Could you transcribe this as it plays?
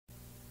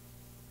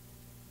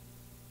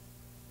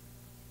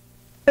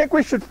think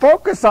we should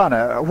focus on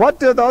it. What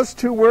do those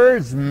two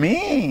words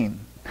mean?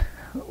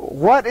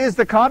 What is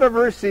the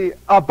controversy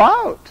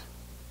about?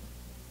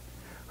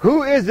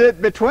 Who is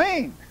it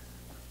between?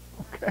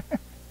 Okay.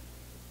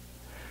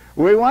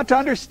 We want to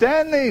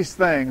understand these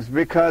things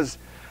because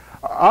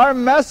our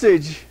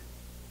message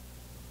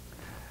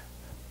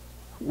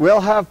will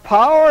have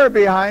power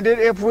behind it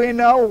if we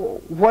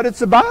know what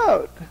it's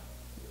about.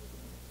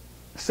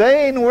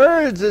 Saying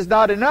words is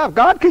not enough.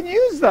 God can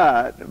use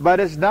that, but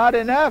it's not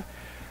enough.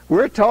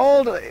 We're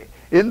told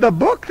in the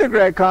book, The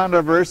Great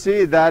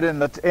Controversy, that in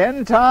the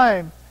end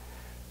time,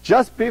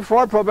 just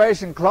before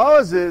probation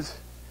closes,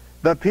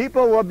 the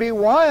people will be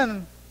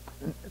won,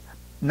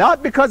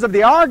 not because of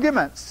the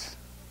arguments,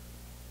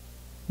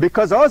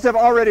 because those have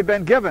already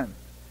been given,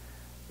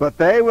 but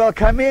they will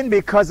come in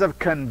because of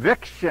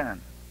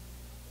conviction.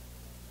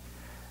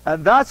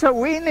 And that's what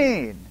we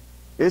need,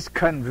 is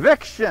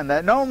conviction,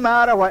 that no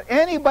matter what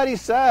anybody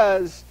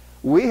says,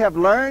 we have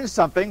learned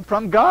something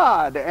from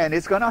God, and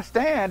it's going to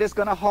stand, it's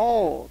going to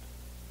hold.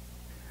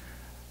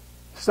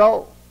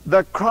 So,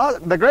 the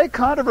great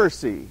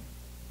controversy,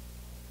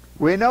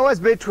 we know, is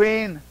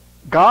between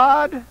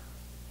God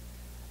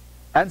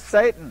and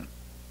Satan.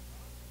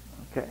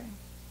 Okay.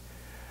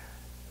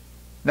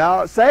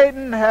 Now,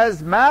 Satan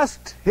has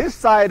masked his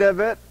side of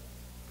it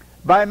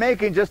by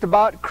making just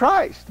about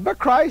Christ. But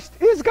Christ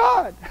is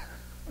God.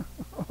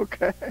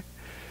 Okay.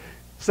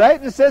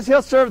 Satan says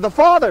he'll serve the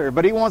Father,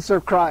 but he won't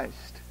serve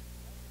Christ.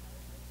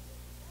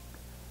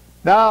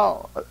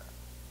 Now,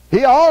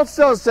 he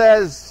also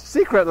says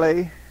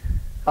secretly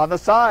on the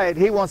side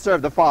he won't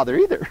serve the Father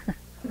either.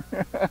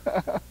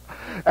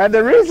 And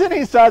the reason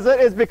he says it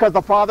is because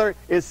the Father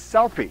is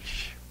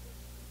selfish.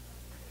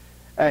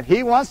 And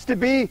he wants to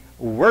be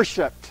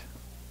worshipped.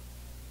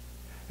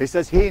 He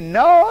says he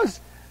knows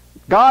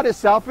God is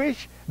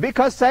selfish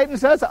because Satan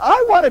says,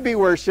 I want to be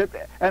worshipped.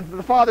 And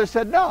the Father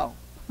said no.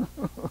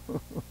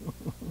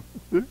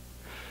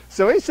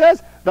 So he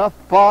says the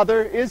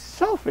Father is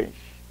selfish.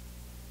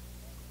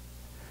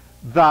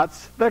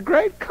 That's the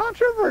great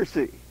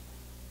controversy.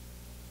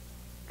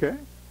 Okay?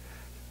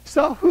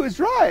 So who's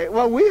right?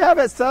 Well, we have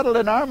it settled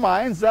in our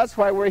minds. That's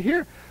why we're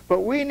here. But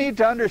we need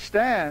to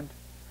understand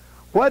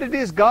what it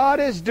is God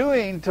is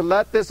doing to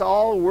let this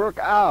all work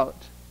out.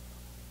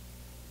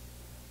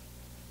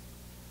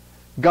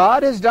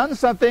 God has done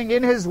something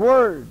in His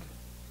Word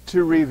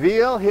to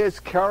reveal His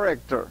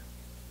character.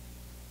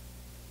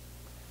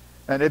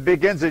 And it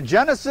begins in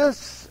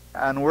Genesis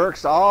and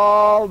works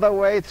all the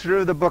way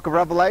through the book of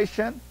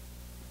Revelation.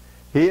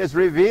 He is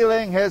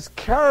revealing His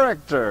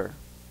character,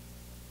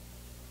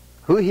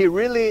 who He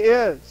really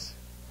is.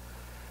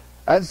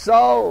 And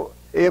so,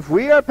 if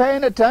we are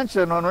paying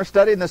attention when we're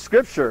studying the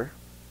Scripture,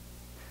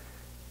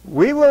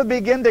 we will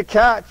begin to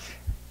catch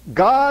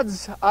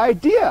God's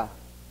idea.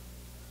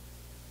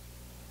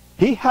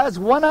 He has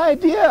one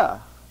idea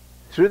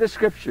through the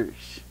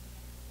Scriptures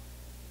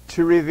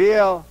to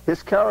reveal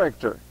His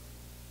character.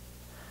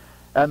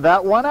 And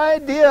that one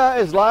idea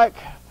is like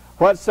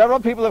what several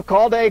people have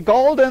called a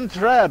golden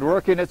thread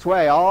working its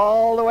way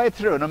all the way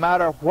through. No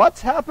matter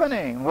what's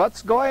happening,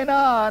 what's going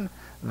on,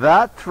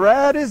 that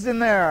thread is in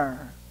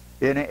there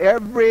in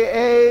every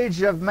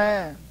age of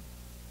man.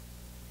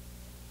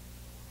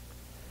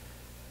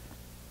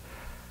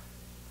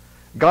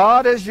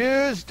 God has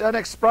used an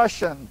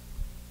expression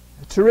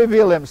to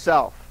reveal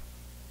Himself.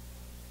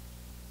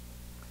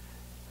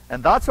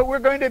 And that's what we're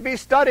going to be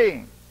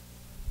studying.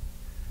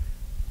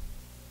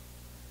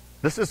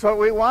 This is what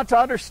we want to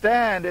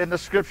understand in the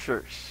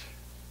Scriptures.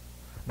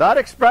 That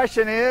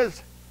expression is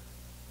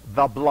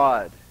the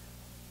blood.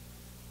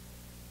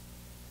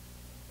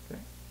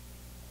 Okay.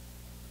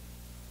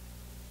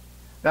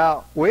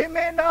 Now, we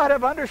may not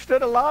have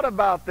understood a lot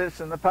about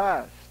this in the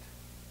past,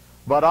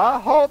 but I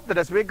hope that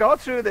as we go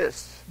through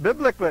this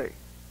biblically,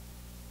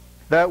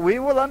 that we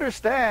will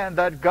understand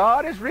that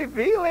God is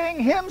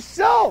revealing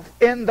Himself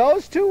in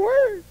those two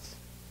words.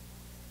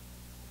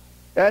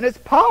 And it's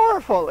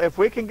powerful if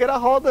we can get a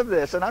hold of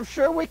this, and I'm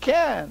sure we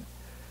can,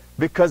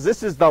 because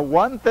this is the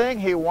one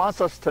thing He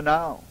wants us to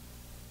know.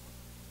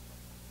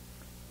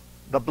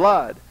 The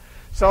blood.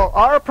 So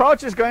our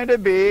approach is going to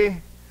be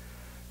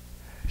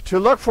to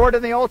look for it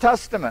in the Old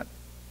Testament.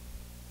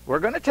 We're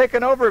going to take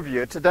an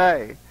overview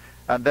today,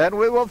 and then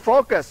we will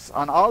focus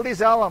on all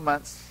these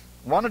elements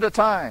one at a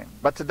time.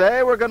 But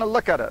today we're going to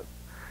look at it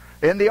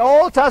in the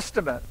Old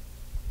Testament.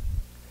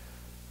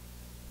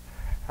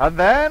 And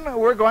then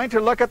we're going to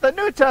look at the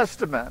New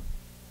Testament.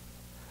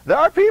 There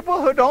are people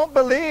who don't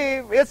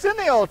believe it's in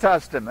the Old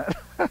Testament.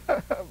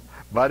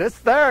 But it's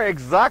there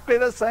exactly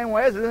the same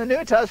way as in the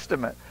New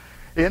Testament.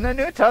 In the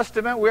New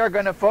Testament, we are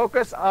going to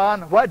focus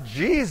on what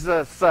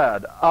Jesus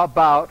said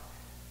about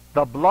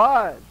the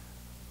blood.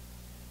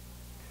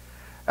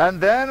 And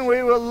then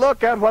we will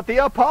look at what the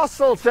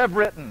apostles have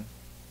written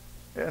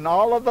in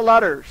all of the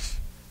letters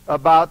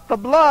about the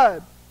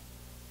blood.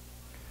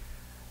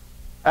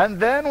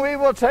 And then we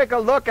will take a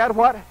look at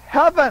what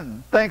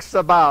heaven thinks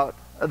about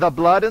the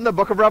blood in the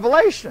book of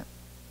Revelation.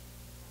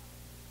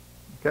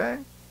 Okay?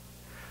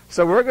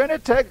 So we're going to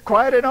take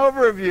quite an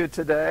overview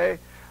today,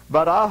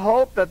 but I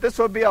hope that this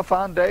will be a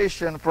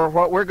foundation for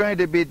what we're going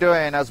to be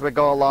doing as we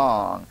go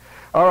along.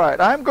 All right,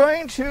 I'm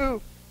going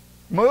to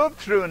move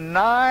through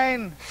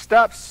 9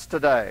 steps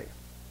today.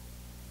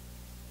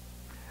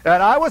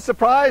 And I was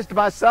surprised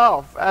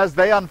myself as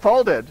they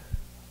unfolded.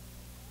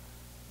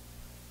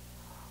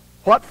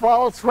 What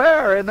falls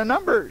where in the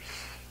numbers?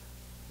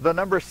 The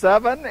number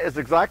 7 is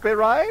exactly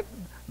right.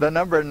 The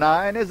number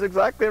 9 is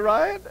exactly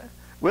right.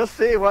 We'll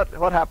see what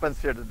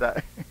happens here today.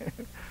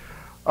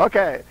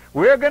 Okay,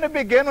 we're going to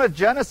begin with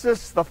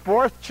Genesis, the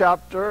 4th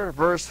chapter,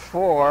 verse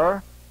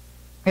 4,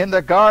 in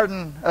the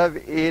Garden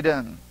of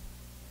Eden.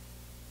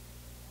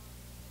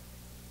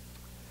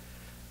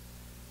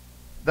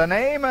 The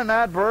name in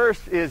that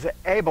verse is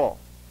Abel.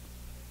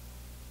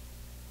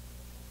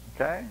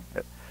 Okay?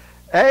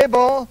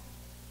 Abel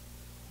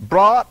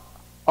brought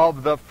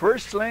of the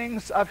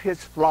firstlings of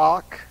his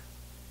flock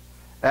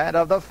and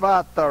of the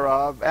fat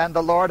thereof, and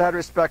the Lord had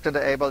respect unto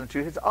Abel and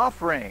to his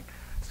offering.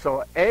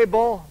 So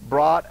Abel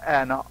brought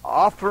an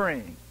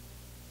offering.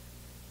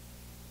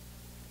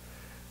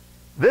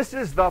 This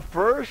is the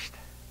first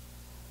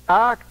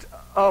act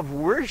of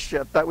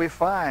worship that we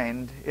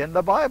find in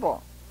the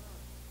Bible.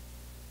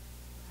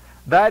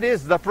 That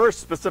is the first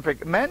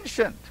specific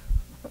mention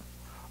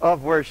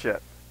of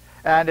worship.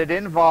 And it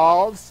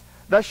involves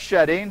the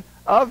shedding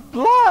of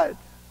blood.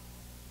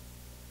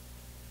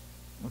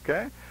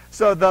 Okay?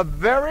 So the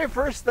very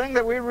first thing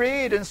that we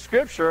read in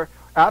Scripture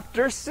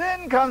after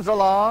sin comes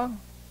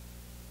along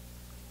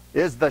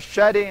is the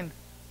shedding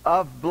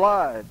of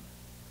blood.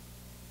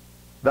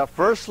 The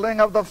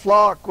firstling of the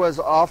flock was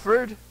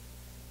offered.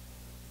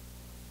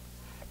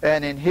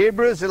 And in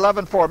Hebrews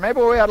 11:4,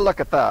 maybe we ought to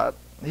look at that.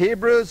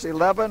 Hebrews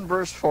 11,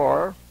 verse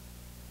 4.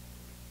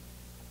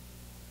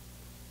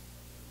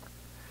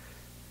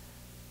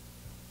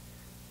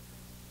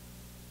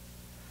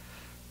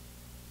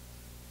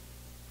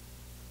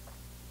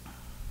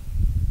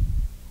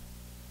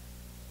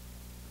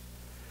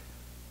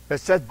 It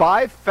says,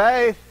 by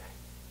faith,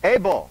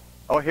 Abel.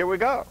 Oh, here we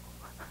go.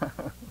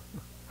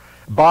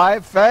 By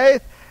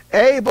faith,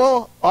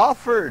 Abel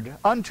offered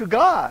unto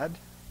God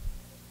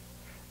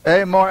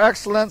a more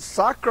excellent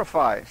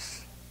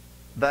sacrifice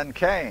than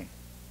Cain,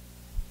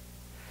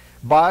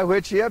 by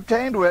which he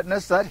obtained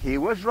witness that he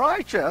was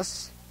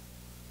righteous,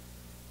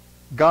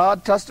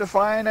 God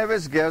testifying of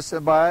his gifts,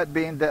 and by it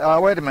being God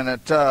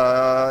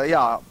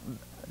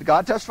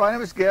testifying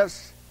of his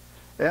gifts,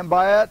 and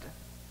by it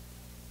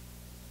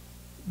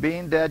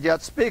being dead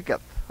yet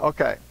speaketh.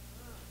 Okay.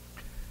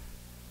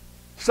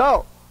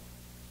 So,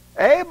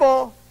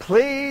 Abel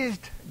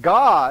pleased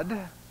God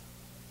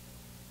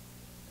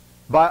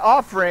by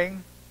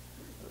offering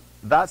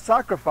that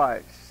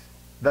sacrifice.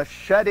 The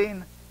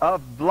shedding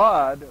of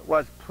blood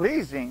was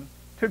pleasing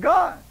to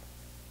God.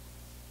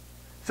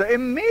 So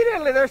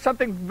immediately there's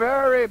something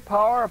very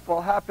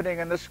powerful happening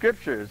in the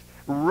Scriptures.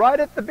 Right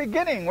at the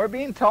beginning, we're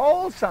being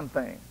told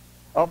something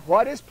of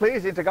what is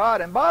pleasing to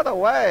God. And by the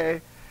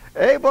way,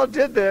 Abel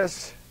did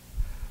this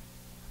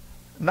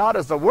not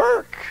as a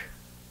work.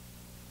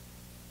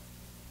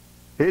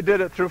 He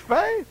did it through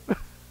faith.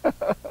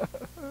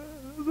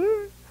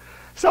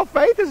 So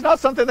faith is not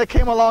something that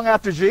came along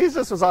after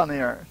Jesus was on the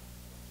earth.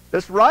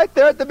 It's right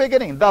there at the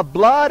beginning. The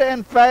blood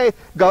and faith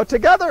go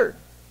together.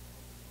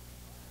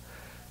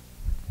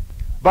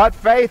 But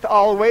faith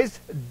always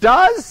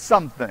does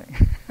something.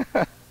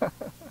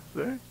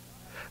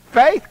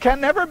 Faith can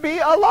never be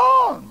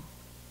alone,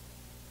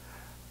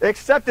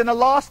 except in a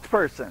lost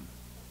person.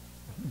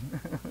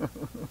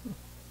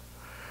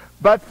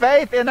 But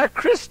faith in a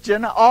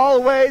Christian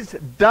always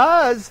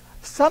does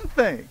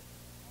something.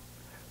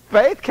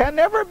 Faith can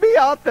never be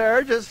out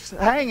there just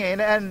hanging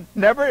and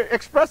never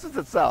expresses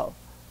itself.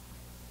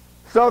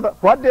 So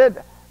what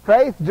did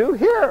faith do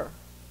here?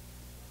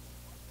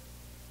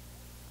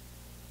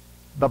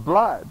 The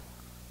blood.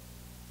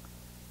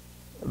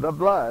 The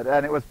blood.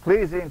 And it was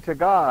pleasing to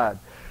God.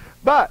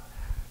 But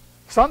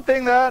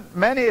something that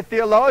many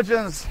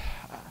theologians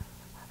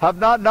have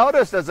not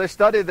noticed as they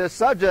study this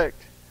subject,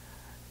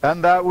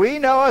 and that we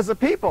know as a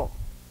people,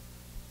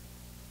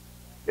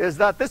 is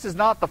that this is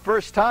not the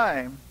first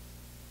time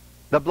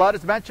the blood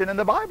is mentioned in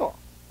the Bible.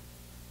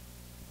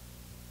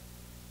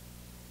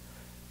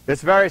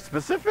 It's very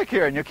specific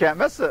here, and you can't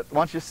miss it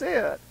once you see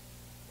it.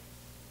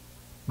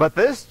 But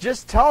this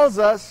just tells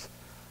us,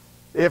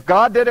 if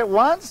God did it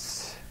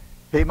once,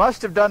 He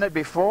must have done it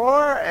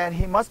before, and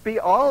He must be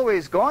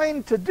always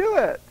going to do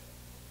it.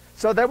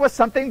 So there was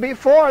something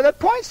before that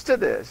points to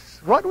this.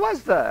 What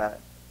was that?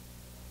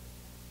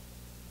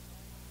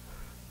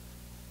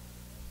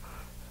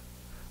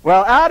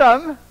 Well,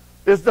 Adam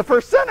is the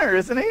first sinner,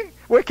 isn't he?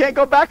 We can't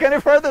go back any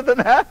further than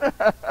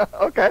that.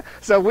 Okay,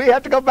 so we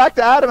have to go back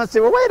to Adam and say,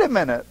 well, wait a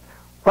minute.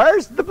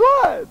 Where's the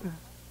blood?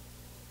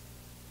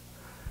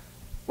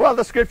 Well,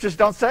 the Scriptures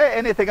don't say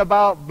anything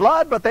about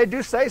blood, but they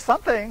do say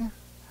something.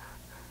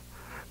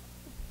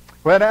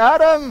 When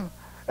Adam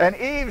and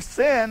Eve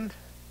sinned,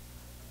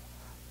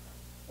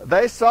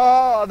 they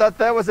saw that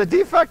there was a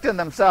defect in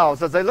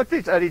themselves as they looked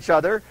at each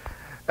other,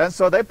 And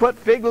so they put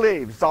fig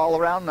leaves all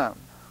around them.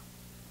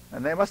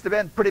 And they must have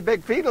been pretty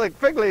big fig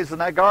leaves in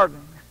that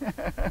garden.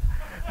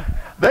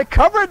 They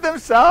covered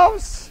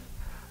themselves.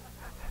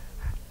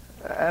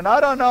 And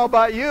I don't know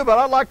about you, but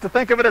I like to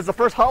think of it as the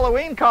first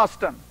Halloween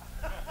costume.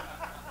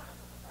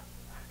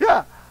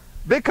 Yeah,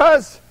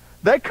 because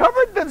they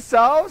covered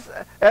themselves,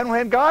 and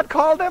when God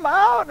called them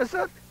out and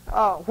said,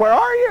 where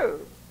are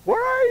you?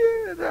 Where are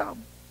you?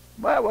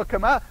 Well, we'll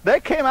come out. They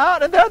came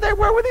out, and there they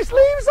were with these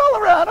leaves all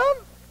around them.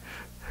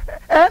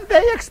 And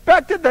they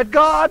expected that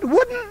God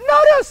wouldn't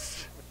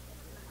notice.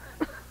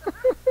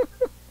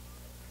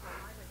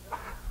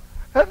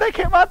 And they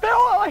came out there,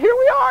 oh, here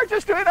we are,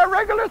 just doing our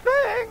regular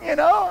thing, you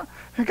know.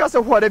 And God said,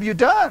 what have you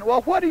done?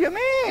 Well, what do you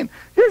mean?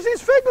 Here's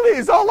these fig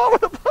leaves all over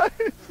the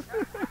place.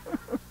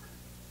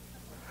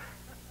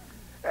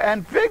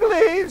 And fig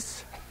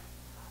leaves,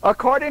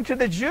 according to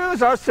the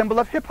Jews, are a symbol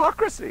of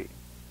hypocrisy.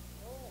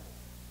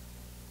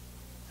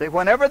 See,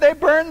 whenever they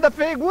burned the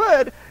fig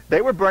wood,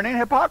 they were burning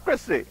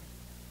hypocrisy.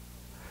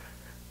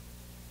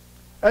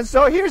 And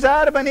so here's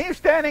Adam and Eve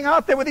standing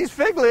out there with these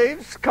fig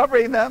leaves,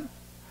 covering them,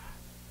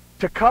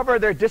 to cover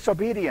their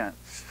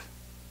disobedience.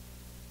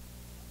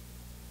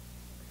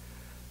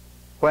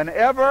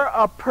 Whenever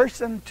a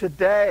person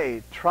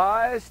today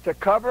tries to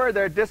cover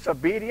their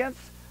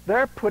disobedience,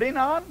 they're putting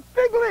on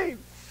fig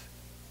leaves.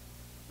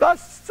 The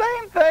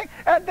same thing,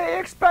 and they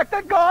expect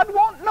that God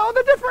won't know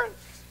the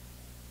difference.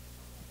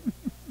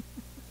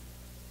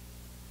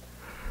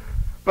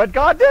 But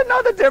God did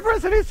know the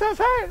difference, and he says,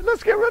 hey,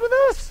 let's get rid of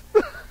this.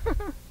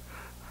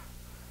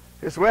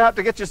 So we have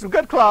to get you some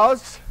good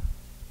clothes.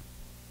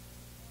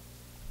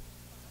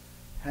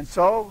 And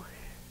so,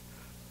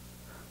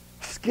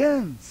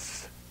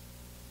 skins.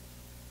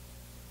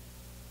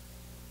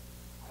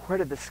 Where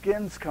did the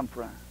skins come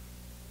from?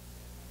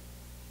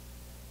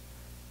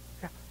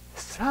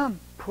 Some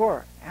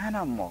poor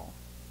animal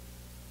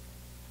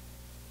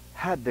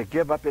had to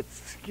give up its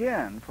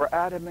skin for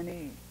Adam and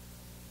Eve.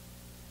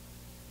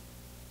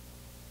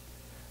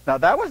 Now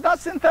that was not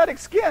synthetic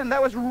skin,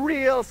 that was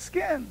real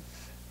skins.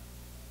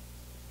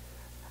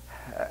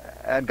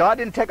 And God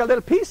didn't take a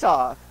little piece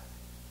off.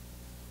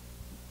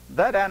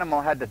 That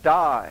animal had to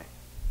die.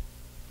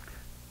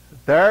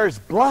 There's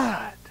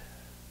blood.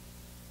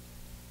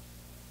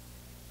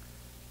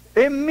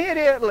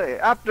 Immediately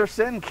after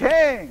sin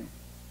came,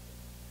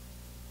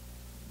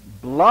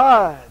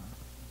 blood.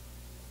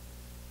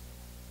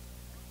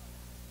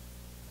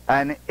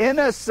 An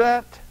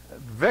innocent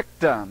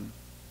victim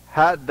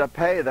had to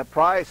pay the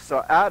price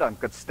so Adam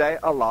could stay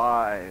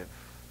alive.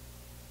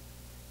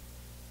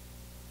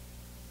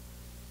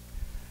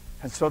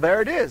 And so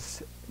there it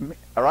is,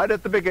 right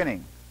at the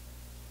beginning.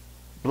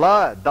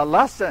 Blood. The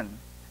lesson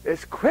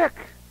is quick.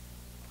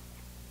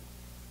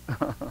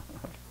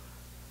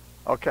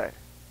 Okay.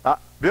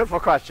 Beautiful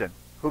question.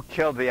 Who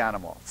killed the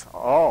animals?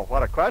 Oh,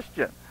 what a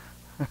question.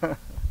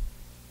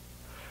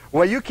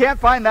 Well, you can't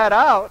find that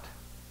out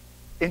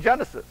in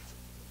Genesis.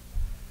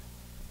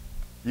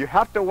 You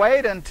have to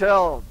wait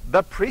until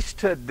the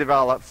priesthood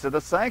develops in the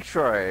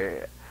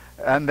sanctuary,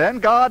 and then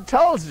God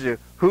tells you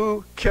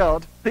who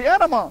killed the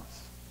animals.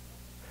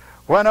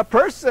 When a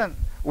person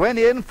went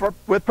in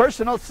with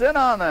personal sin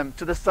on them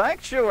to the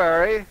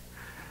sanctuary,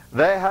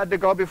 they had to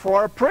go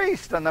before a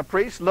priest, and the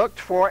priest looked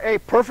for a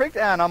perfect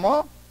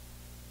animal.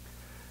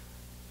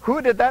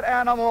 Who did that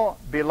animal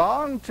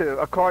belong to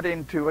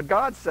according to what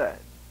God said?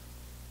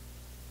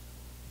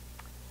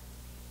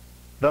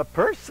 The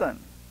person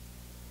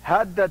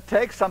had to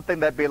take something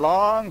that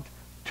belonged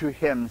to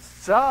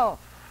himself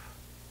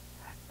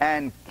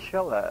and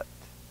kill it.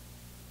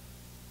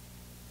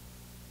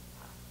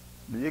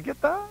 Do you get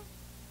that?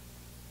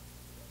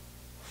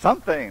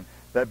 Something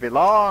that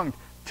belonged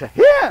to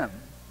him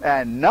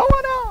and no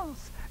one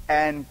else,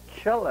 and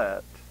kill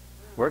it.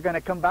 We're going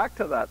to come back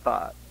to that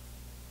thought.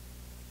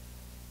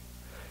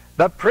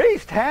 The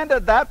priest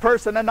handed that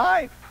person a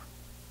knife.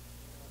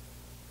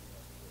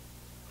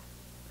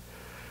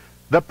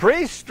 The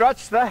priest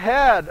stretched the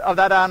head of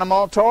that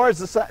animal towards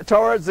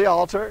the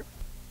altar.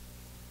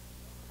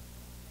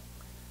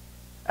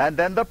 And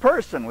then the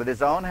person, with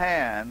his own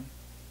hand,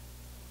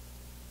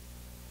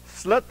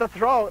 slit the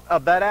throat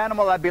of that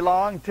animal that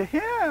belonged to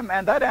him.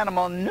 And that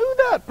animal knew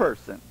that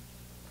person.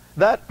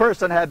 That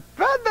person had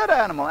fed that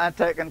animal and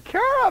taken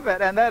care of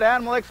it. And that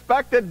animal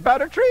expected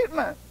better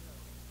treatment.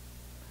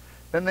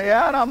 And the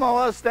animal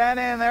was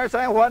standing there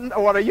saying,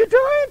 what are you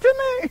doing to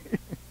me?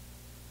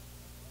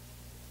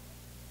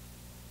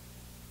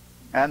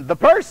 And the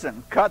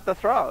person cut the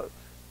throat.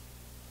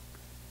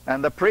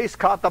 And the priest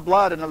caught the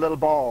blood in a little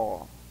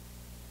bowl.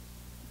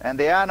 And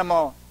the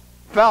animal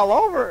fell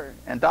over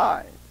and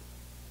died.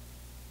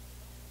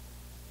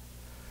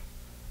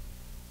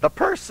 The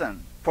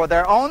person, for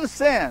their own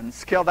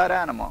sins, killed that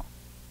animal.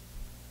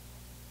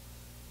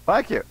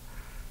 Thank you.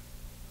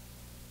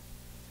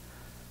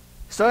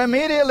 So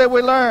immediately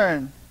we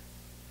learn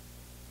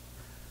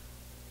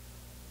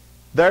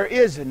there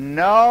is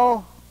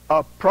no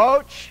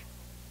approach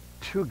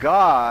to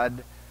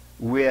God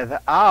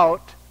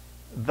without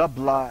the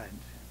blood.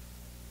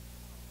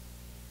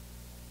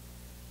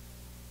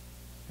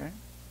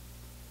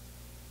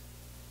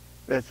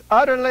 It's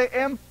utterly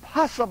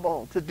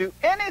impossible to do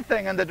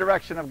anything in the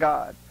direction of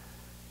God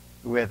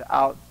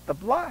without the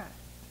blood.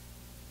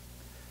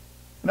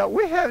 No,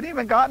 we haven't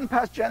even gotten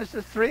past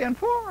Genesis 3 and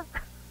 4.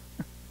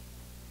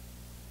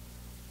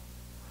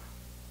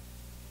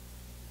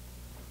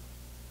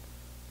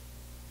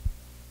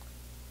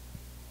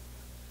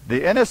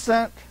 The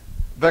innocent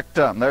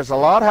victim. There's a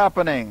lot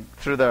happening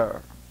through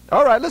there.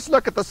 All right, let's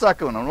look at the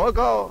second one. We'll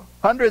go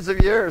hundreds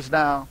of years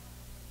now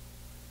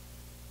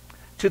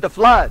to the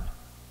flood.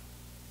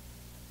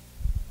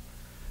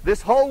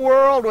 This whole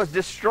world was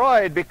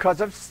destroyed because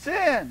of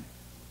sin.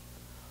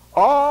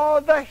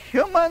 All the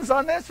humans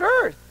on this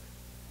earth,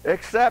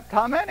 except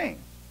how many?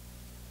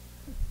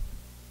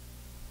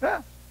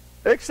 Yeah,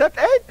 except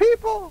 8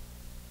 people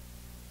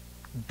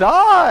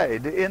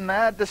died in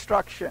that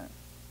destruction.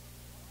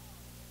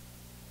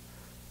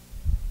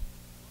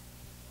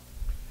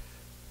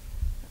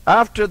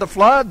 After the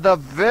flood, the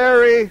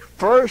very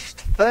first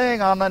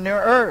thing on the new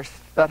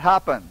earth that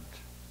happened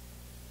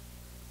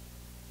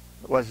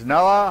was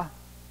Noah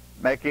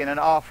making an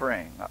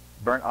offering, a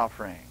burnt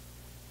offering,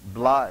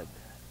 blood.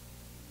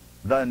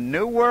 The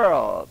new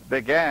world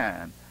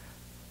began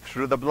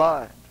through the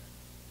blood.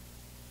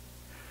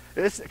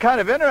 It's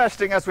kind of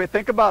interesting as we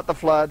think about the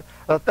flood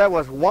that there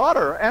was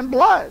water and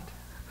blood.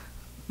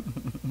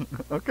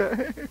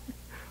 Okay?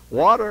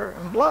 Water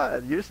and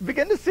blood. You just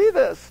begin to see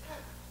this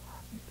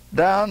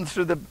down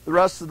through the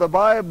rest of the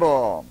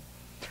Bible.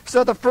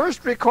 So the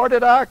first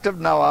recorded act of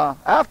Noah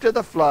after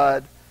the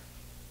flood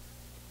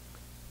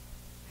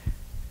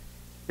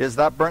is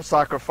that burnt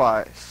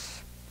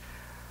sacrifice.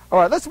 All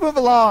right, let's move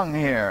along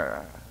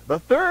here. The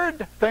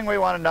third thing we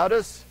want to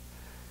notice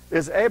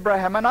is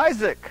Abraham and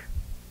Isaac.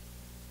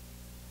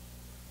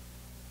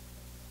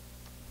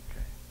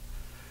 Okay.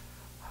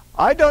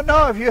 I don't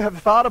know if you have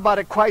thought about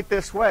it quite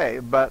this way,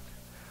 but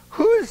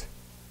whose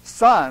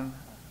son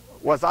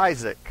was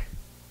Isaac?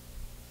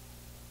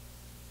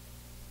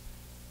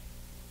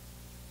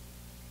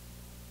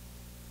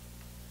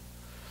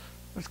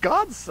 It was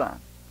God's son.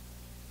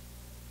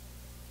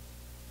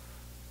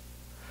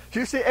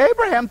 You see,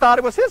 Abraham thought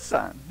it was his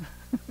son.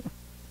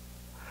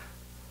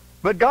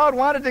 But God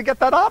wanted to get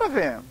that out of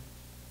him.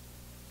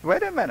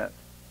 Wait a minute.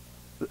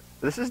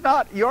 This is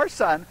not your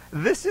son.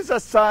 This is a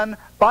son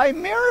by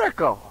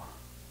miracle.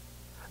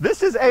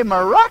 This is a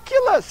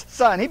miraculous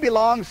son. He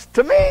belongs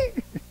to me.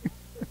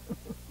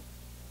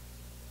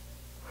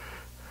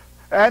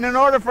 And in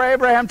order for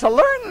Abraham to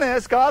learn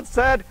this, God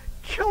said,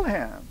 kill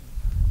him.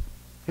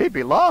 He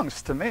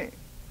belongs to me.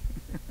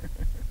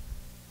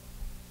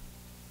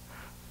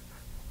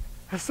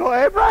 So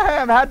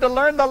Abraham had to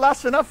learn the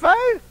lesson of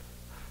faith.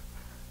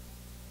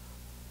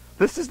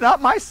 This is not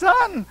my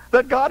son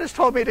that God has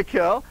told me to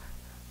kill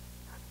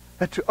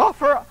and to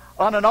offer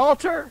on an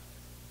altar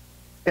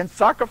in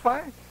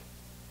sacrifice.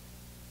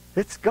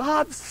 It's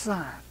God's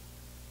son.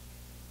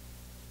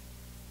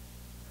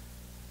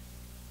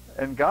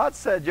 And God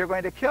said, you're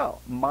going to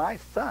kill my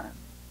son.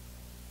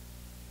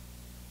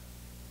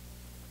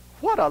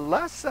 What a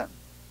lesson.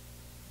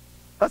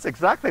 That's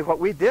exactly what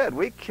we did.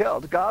 We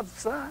killed God's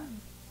son.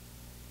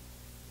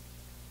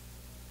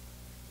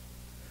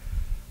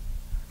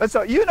 And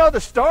so you know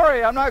the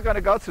story. I'm not going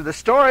to go through the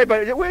story,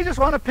 but we just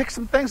want to pick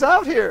some things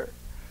out here.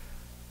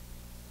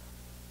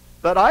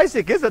 That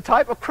Isaac is a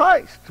type of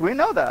Christ. We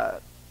know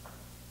that.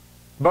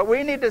 But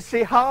we need to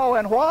see how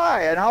and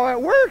why and how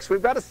it works.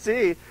 We've got to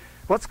see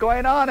what's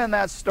going on in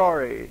that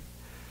story.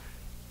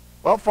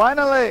 Well,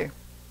 finally,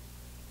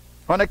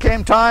 when it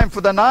came time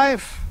for the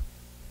knife,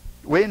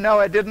 we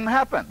know it didn't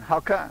happen. How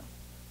come?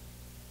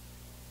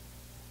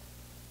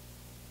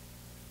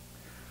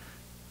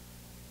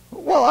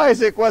 Well,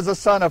 Isaac was a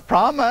son of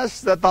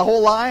promise, that the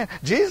whole line,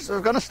 Jesus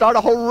was going to start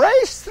a whole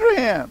race through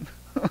him,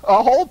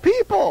 a whole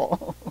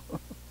people.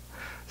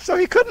 So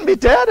he couldn't be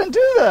dead and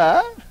do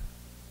that.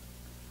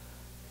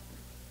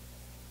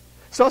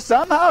 So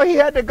somehow he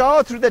had to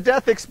go through the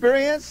death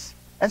experience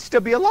and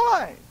still be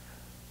alive.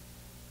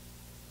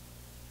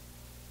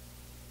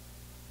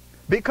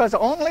 Because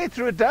only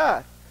through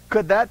death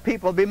could that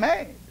people be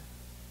made.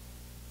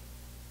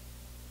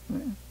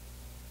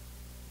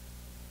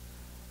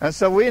 And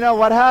so we know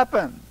what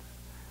happened.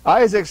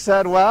 Isaac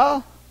said,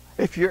 well,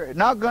 if you're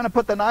not going to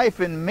put the knife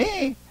in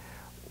me,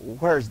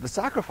 where's the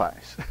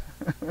sacrifice?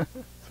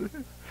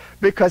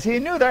 Because he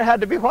knew there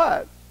had to be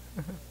what?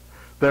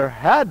 There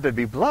had to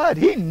be blood.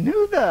 He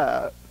knew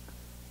that.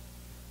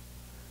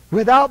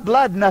 Without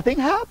blood, nothing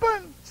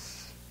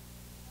happens.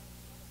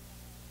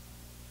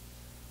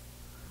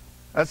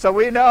 And so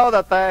we know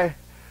that they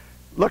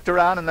looked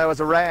around and there was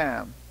a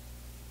ram.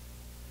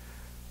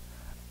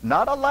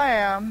 Not a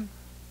lamb,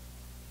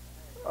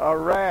 a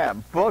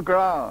ram, full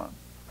grown,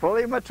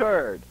 fully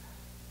matured.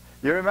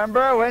 You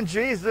remember when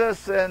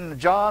Jesus in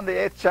John the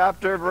 8th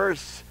chapter,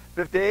 verse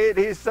 58,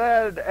 he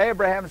said,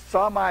 Abraham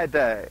saw my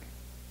day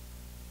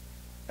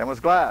and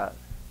was glad.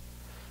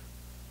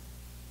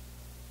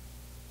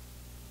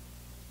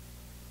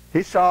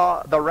 He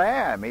saw the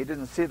ram. He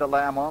didn't see the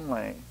lamb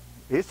only.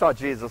 He saw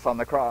Jesus on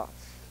the cross.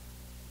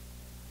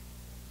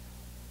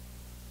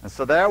 And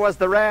so there was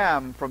the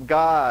ram from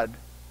God.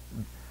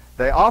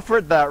 They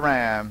offered that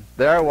ram.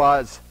 There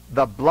was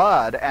the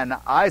blood, and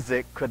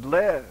Isaac could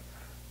live.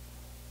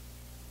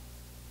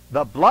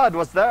 The blood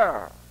was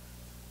there.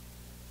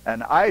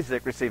 And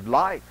Isaac received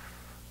life.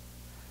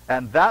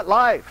 And that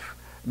life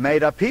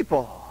made a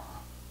people.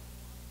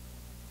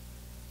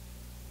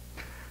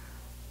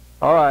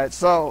 All right,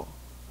 so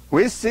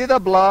we see the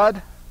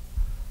blood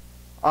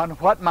on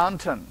what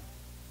mountain?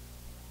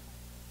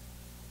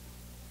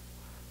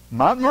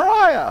 Mount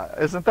Moriah.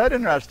 Isn't that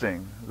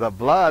interesting? The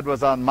blood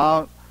was on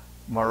Mount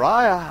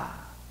Moriah.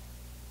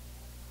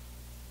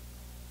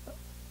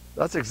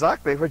 That's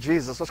exactly where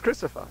Jesus was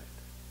crucified.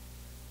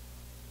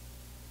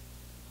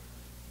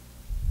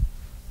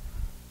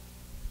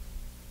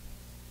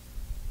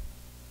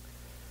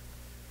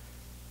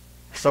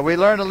 So we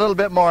learn a little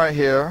bit more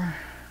here.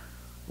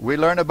 We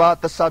learn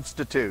about the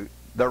substitute.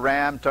 The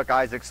ram took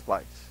Isaac's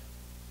place.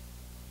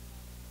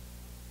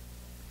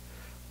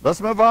 Let's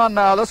move on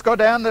now. Let's go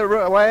down the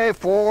way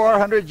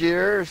 400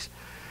 years.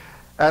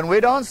 And we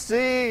don't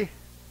see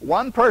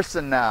one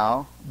person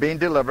now being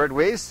delivered.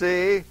 We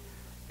see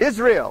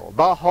Israel,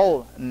 the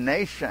whole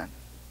nation.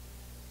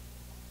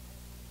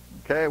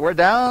 Okay, we're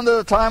down to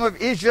the time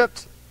of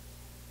Egypt.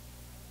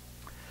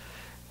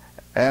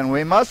 And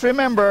we must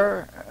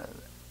remember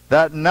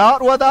that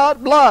not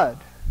without blood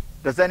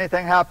does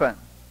anything happen.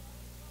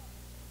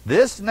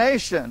 This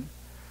nation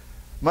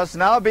must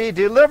now be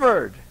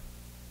delivered.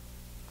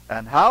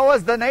 And how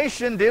was the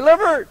nation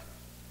delivered?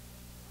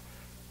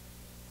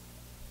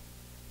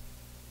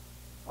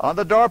 On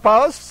the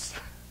doorposts,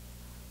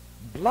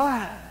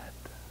 blood.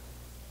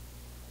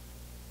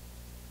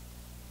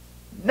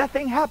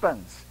 Nothing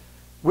happens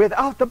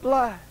without the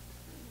blood.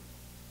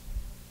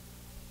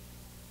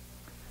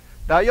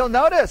 Now you'll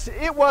notice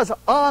it was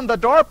on the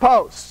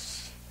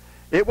doorposts.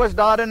 It was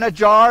not in a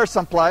jar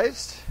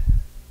someplace.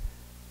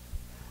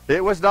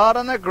 It was not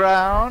on the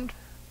ground.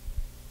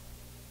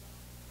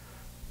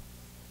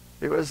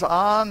 It was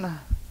on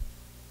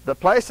the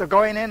place of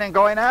going in and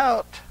going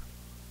out.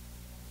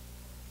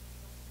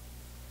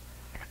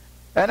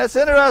 And it's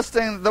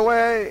interesting the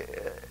way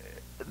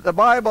the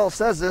Bible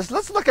says this.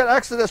 Let's look at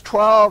Exodus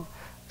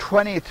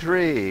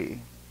 12:23.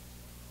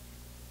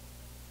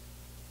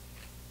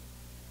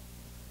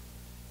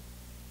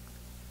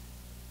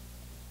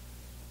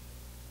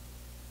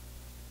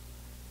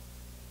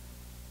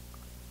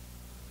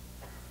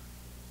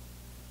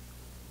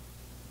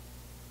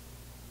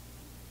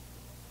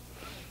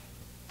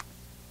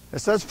 It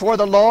says, for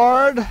the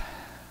Lord,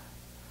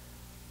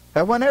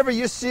 and whenever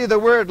you see the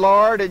word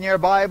Lord in your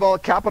Bible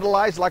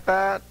capitalized like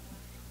that,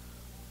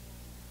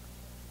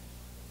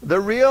 the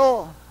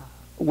real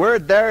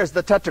word there is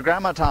the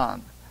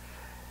tetragrammaton.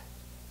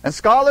 And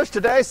scholars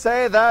today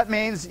say that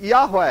means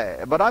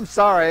Yahweh, but I'm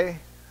sorry,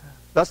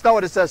 that's not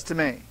what it says to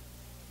me.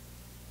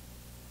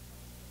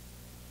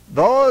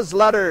 Those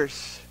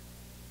letters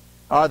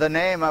are the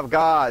name of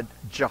God,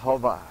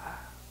 Jehovah.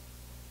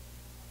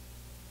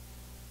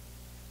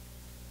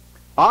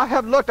 I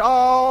have looked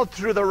all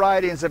through the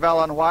writings of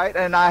Ellen White,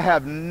 and I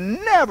have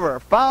never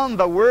found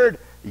the word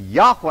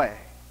Yahweh.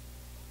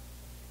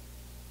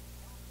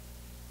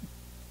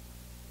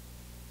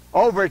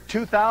 Over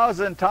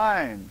 2,000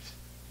 times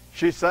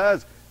she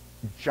says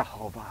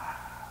Jehovah.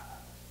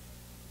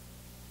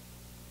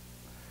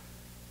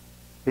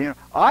 You know,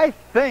 I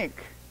think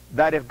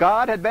that if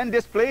God had been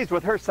displeased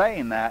with her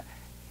saying that,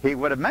 he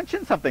would have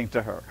mentioned something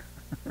to her.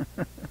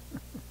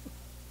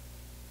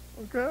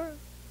 Okay?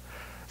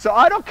 So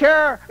I don't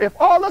care if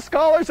all the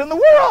scholars in the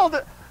world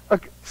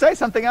say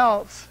something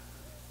else.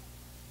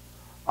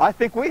 I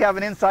think we have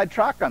an inside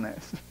track on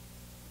this.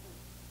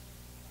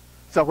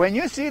 So when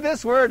you see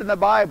this word in the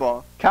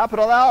Bible,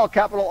 capital L,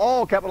 capital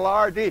O, capital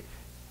R-D,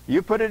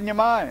 you put it in your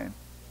mind.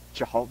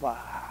 Jehovah.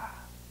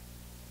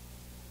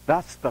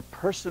 That's the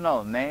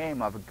personal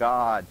name of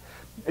God.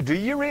 Do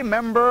you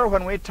remember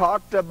when we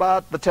talked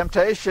about the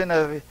temptation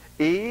of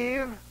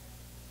Eve?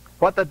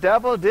 What the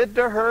devil did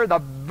to her, the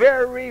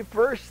very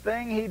first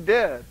thing he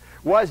did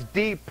was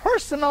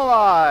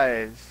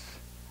depersonalize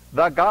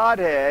the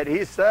Godhead.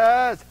 He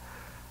says,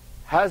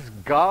 has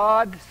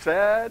God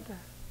said?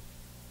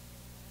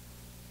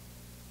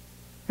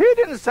 He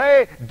didn't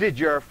say, did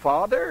your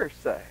father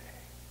say?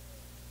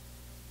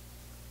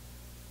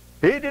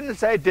 He didn't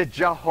say, did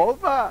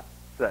Jehovah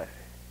say?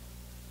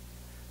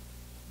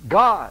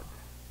 God,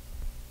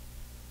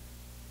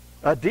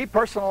 a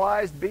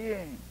depersonalized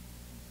being.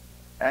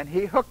 And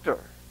he hooked her.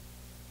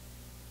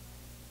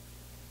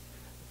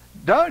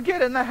 Don't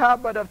get in the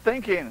habit of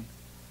thinking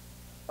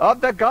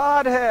of the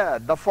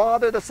Godhead, the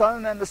Father, the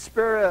Son, and the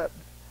Spirit,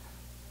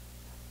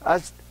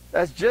 as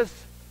just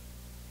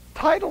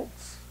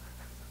titles.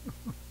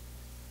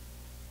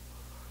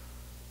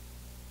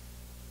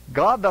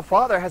 God the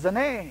Father has a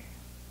name.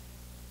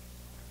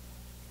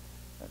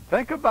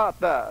 Think about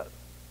that.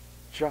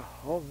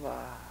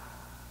 Jehovah.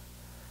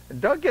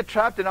 And don't get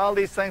trapped in all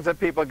these things that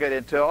people get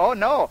into. Oh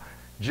no,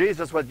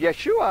 Jesus was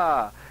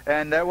Yeshua,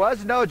 and there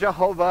was no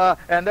Jehovah,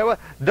 and there was...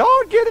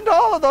 Don't get into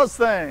all of those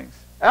things.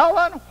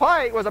 Ellen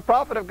White was a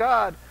prophet of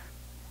God.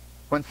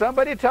 When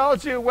somebody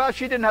tells you, well,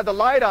 she didn't have the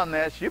light on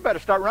this, you better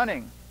start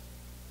running.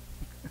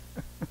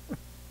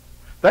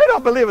 They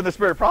don't believe in the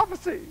spirit of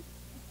prophecy.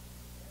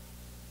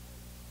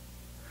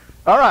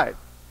 All right.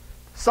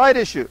 Side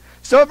issue.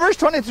 So verse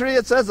 23,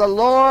 it says, the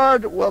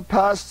Lord will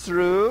pass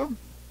through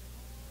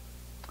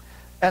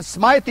and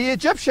smite the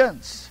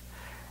Egyptians.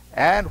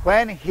 And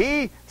when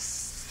he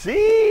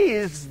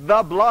sees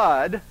the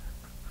blood,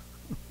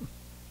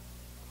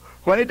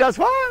 when he does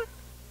what?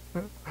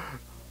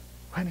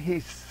 When he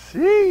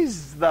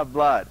sees the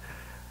blood.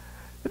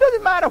 It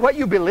doesn't matter what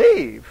you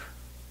believe.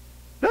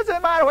 It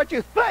doesn't matter what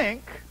you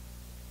think.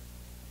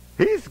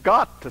 He's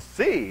got to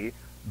see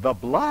the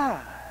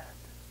blood.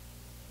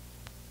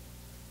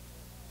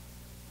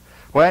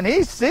 When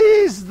he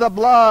sees the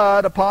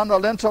blood upon the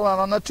lintel and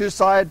on the two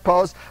side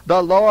posts,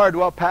 the Lord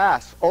will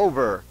pass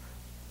over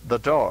the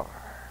door.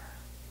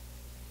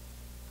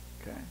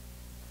 Okay.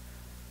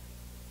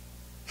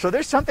 So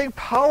there's something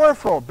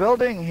powerful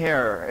building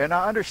here in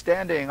our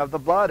understanding of the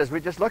blood as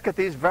we just look at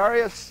these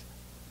various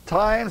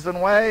times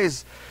and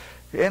ways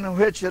in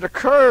which it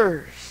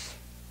occurs.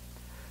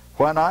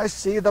 When I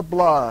see the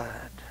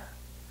blood,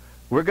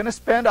 we're going to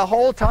spend a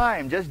whole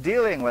time just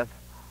dealing with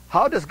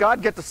how does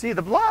God get to see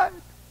the blood?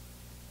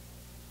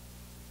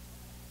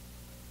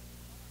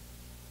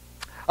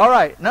 All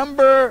right,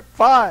 number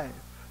 5.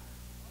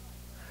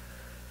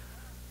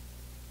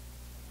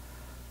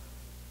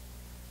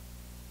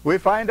 We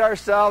find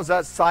ourselves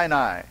at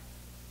Sinai.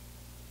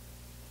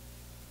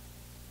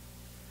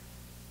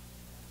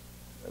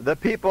 The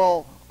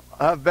people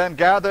have been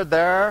gathered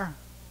there,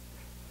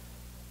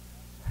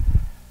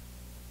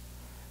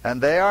 and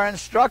they are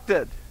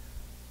instructed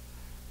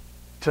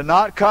to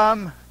not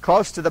come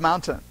close to the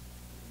mountain.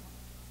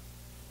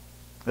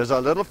 There's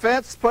a little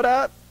fence put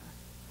up.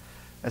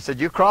 I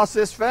said, you cross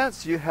this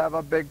fence, you have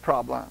a big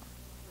problem.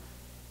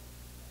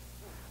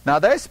 Now,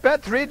 they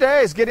spent 3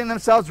 days getting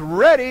themselves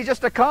ready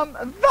just to come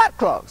that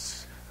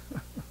close.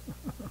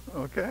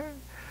 Okay?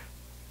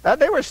 And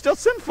they were still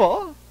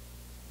sinful.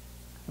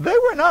 They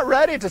were not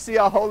ready to see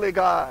a holy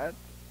God.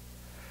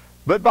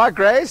 But by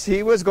grace,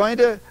 he was going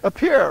to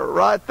appear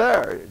right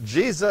there.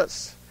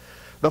 Jesus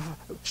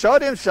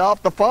showed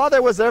himself. The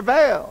Father was there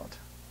veiled.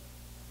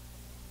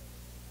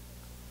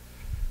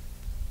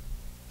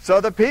 So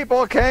the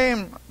people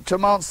came to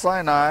Mount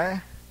Sinai,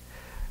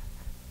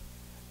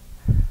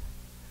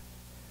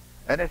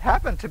 and it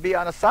happened to be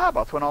on a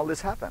Sabbath when all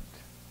this happened.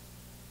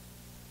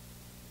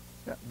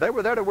 Yeah, they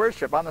were there to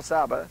worship on the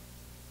Sabbath.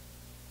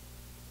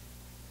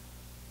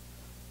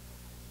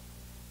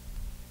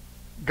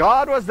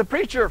 God was the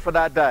preacher for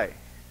that day.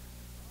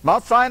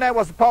 Mount Sinai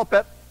was the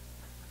pulpit,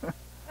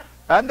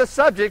 and the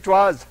subject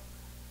was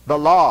the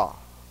law.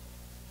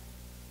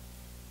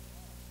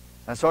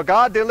 And so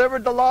God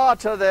delivered the law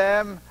to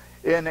them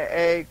in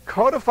a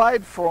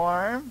codified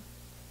form.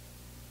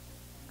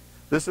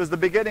 This was the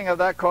beginning of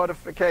that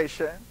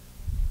codification.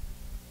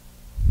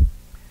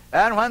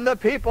 And when the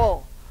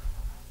people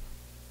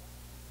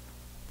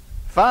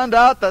found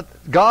out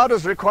that God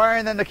was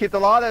requiring them to keep the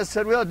law, they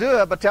said, we'll do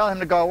it, but tell him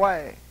to go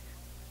away.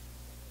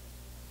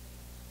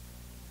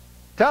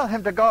 Tell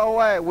him to go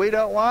away. We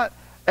don't want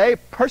a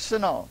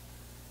personal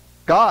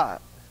God.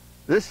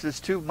 This is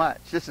too much.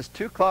 This is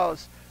too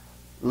close.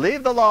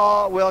 Leave the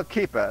law, we'll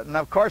keep it. And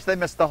of course they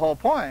missed the whole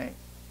point.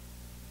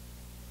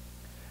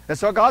 And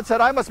so God said,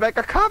 I must make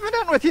a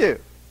covenant with you.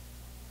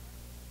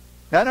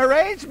 An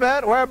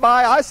arrangement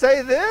whereby I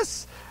say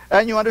this,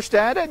 and you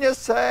understand it, and you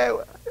say,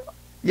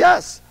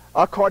 yes,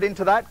 according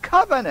to that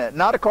covenant,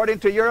 not according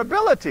to your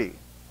ability.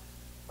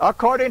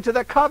 According to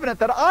the covenant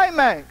that I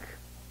make.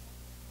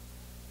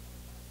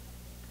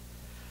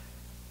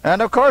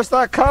 And of course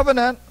that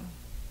covenant,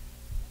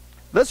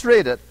 let's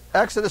read it.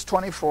 Exodus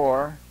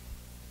 24.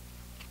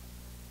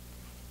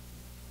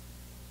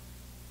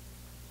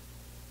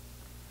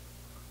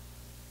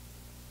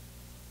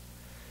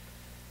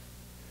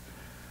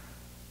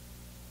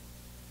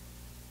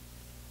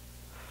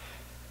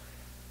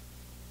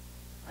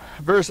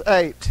 Verse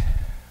 8.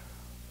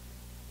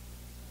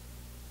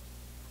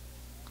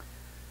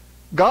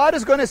 God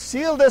is going to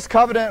seal this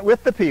covenant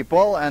with the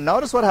people, and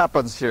notice what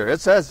happens here. It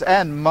says,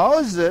 and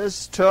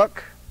Moses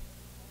took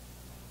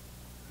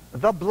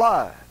the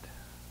blood.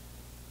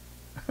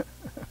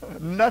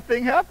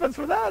 Nothing happens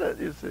without it,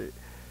 you see.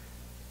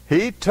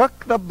 He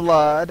took the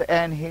blood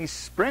and he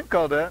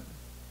sprinkled it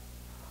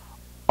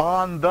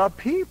on the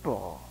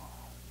people.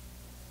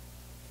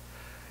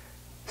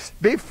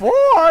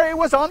 Before, it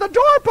was on the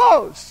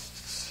doorposts.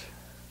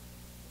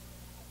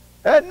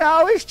 And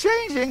now he's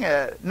changing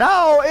it.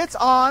 Now it's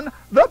on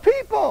the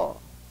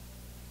people.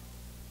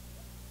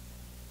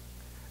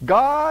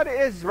 God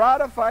is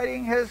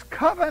ratifying his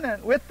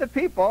covenant with the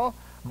people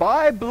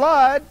by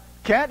blood.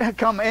 Can't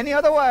come any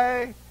other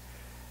way.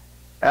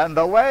 And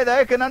the way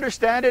they can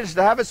understand it is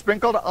to have it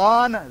sprinkled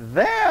on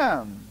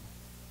them.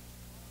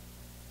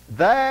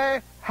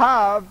 They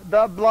have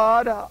the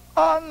blood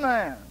on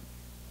them.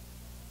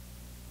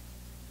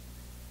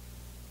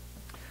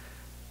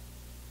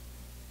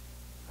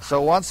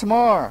 So once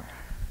more,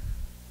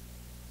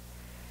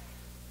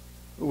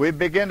 we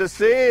begin to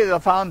see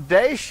the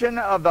foundation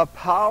of the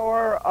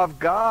power of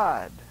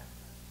God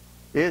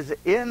is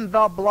in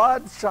the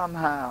blood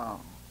somehow.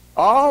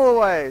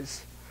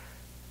 Always.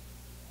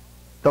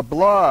 The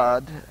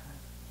blood,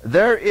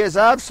 there is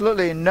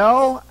absolutely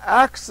no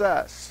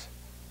access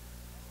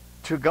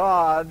to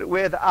God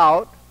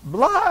without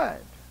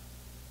blood.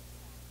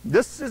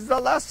 This is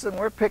the lesson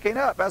we're picking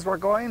up as we're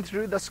going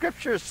through the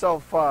scriptures so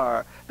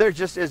far. There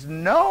just is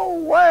no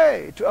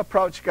way to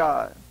approach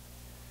God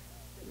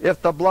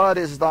if the blood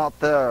is not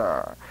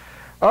there.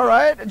 All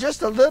right,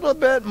 just a little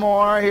bit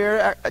more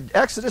here.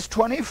 Exodus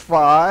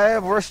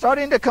 25. We're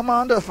starting to come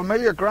onto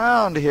familiar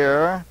ground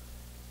here.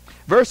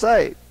 Verse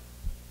 8.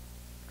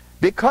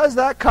 Because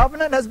that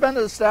covenant has been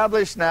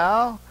established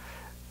now,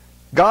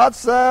 God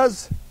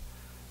says,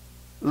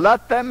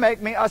 let them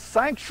make me a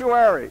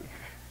sanctuary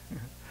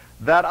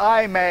that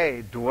I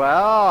may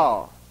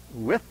dwell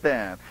with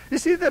them. You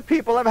see, the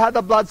people have had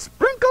the blood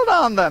sprinkled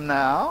on them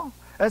now.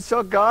 And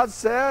so God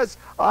says,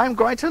 I'm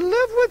going to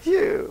live with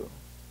you.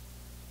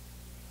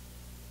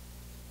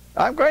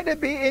 I'm going to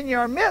be in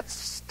your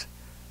midst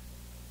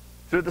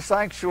through the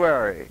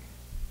sanctuary.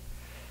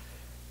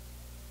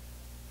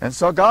 And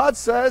so God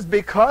says,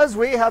 because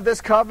we have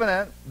this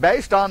covenant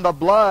based on the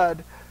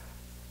blood,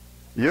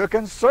 you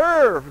can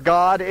serve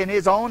God in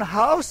His own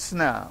house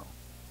now.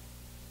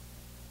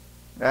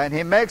 And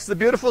He makes the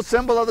beautiful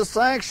symbol of the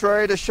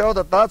sanctuary to show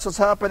that that's what's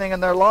happening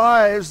in their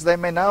lives. They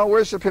may now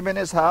worship Him in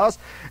His house.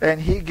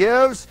 And He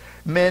gives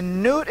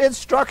minute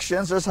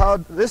instructions as how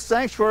this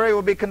sanctuary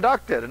will be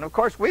conducted. And of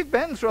course, we've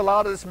been through a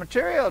lot of this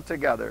material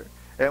together.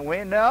 And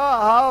we know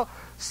how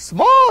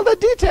small the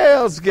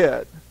details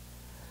get.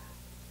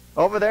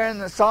 Over there in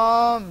the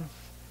Psalm,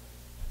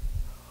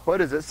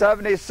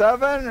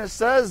 77, it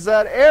says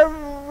that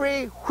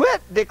every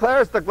whit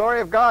declares the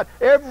glory of God.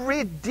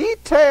 Every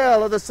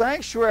detail of the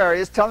sanctuary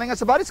is telling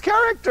us about His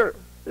character.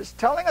 It's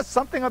telling us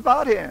something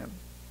about Him.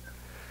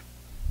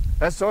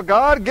 And so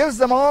God gives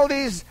them all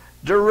these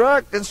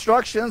direct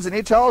instructions, and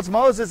He tells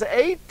Moses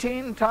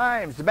 18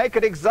 times, make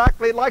it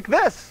exactly like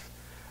this.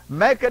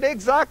 Make it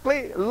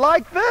exactly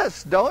like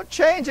this. Don't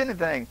change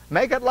anything.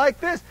 Make it like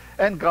this.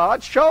 And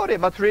God showed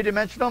him a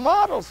three-dimensional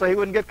model so he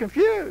wouldn't get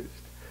confused.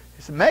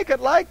 He said, make it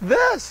like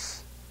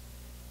this.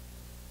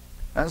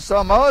 And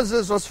so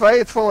Moses was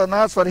faithful, and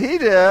that's what he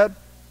did.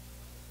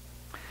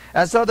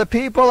 And so the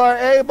people are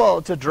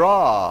able to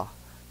draw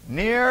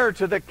near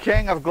to the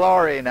King of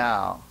Glory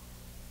now.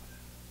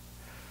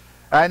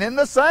 And in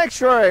the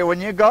sanctuary,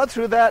 when you go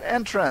through that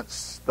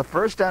entrance, the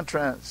first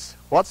entrance,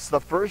 what's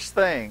the first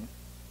thing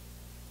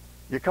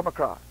you come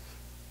across?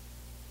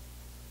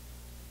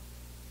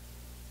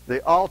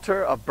 The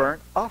altar of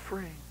burnt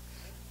offerings.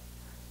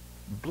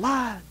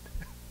 Blood.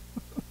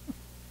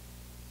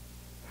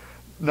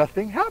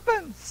 Nothing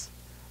happens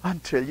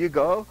until you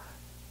go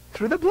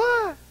through the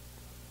blood.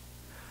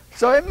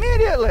 So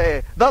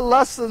immediately the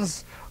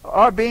lessons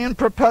are being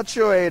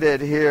perpetuated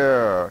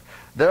here.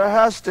 There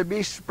has to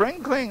be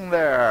sprinkling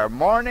there,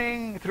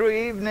 morning through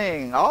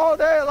evening, all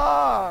day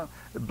long.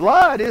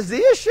 Blood is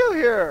the issue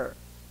here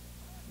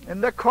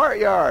in the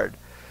courtyard.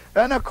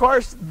 And of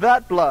course,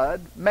 that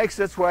blood makes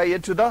its way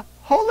into the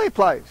holy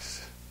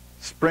place,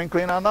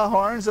 sprinkling on the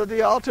horns of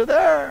the altar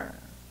there.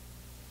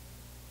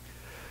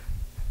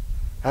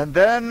 And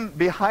then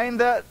behind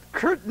that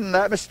curtain,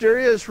 that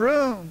mysterious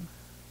room,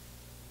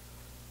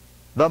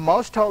 the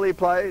most holy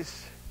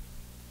place,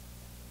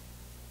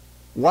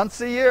 once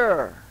a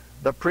year,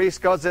 the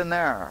priest goes in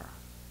there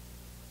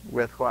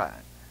with what?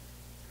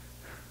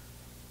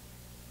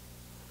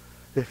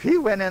 If he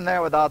went in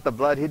there without the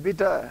blood, he'd be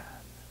dead.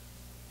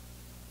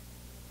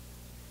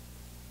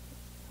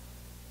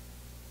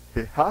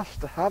 He has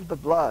to have the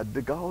blood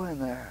to go in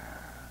there.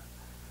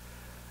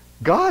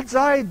 God's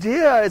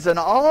idea is an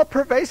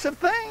all-pervasive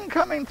thing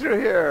coming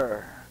through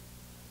here.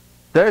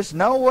 There's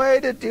no way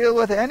to deal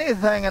with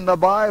anything in the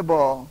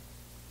Bible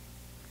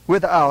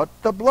without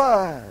the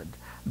blood.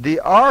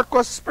 The ark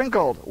was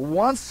sprinkled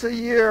once a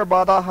year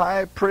by the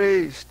high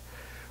priest.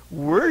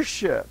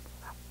 Worship,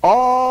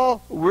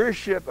 all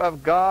worship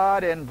of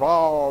God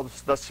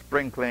involves the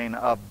sprinkling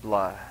of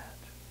blood.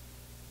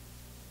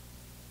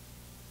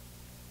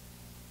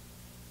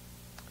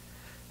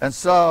 And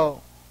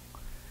so,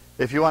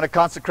 if you want to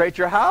consecrate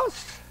your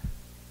house,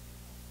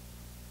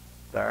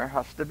 there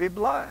has to be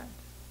blood.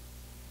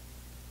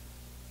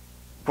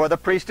 For the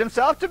priest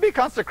himself to be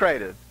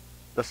consecrated,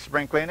 the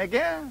sprinkling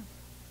again.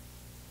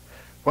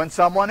 When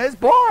someone is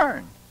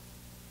born,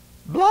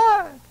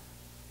 blood.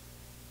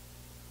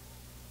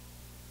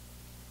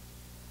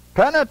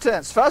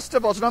 Penitence,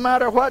 festivals, no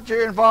matter what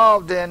you're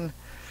involved in,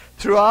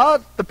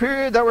 throughout the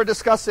period that we're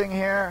discussing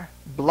here,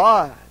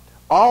 blood,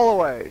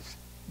 always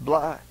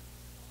blood.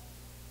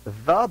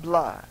 The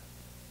blood.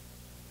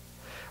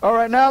 All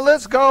right, now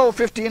let's go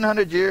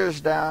 1,500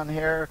 years down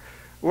here.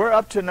 We're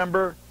up to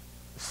number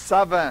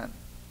 7.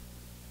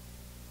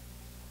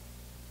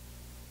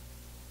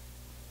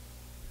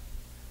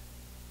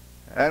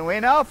 And we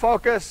now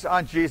focus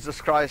on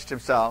Jesus Christ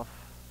himself.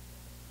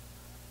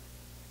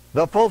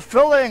 The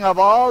fulfilling of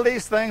all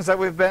these things that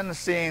we've been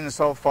seeing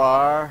so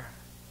far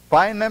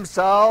find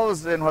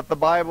themselves in what the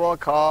Bible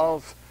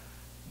calls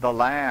the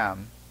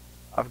Lamb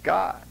of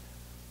God.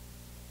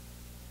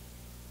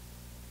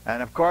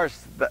 And of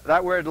course,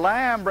 that word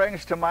lamb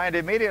brings to mind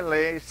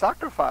immediately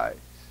sacrifice.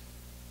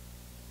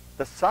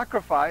 The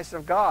sacrifice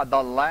of God,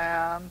 the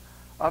Lamb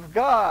of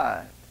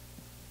God.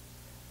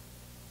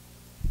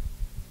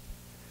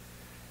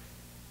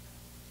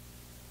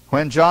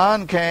 When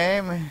John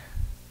came,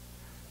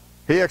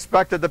 he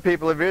expected the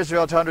people of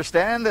Israel to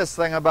understand this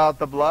thing about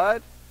the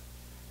blood.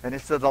 And he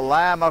said, the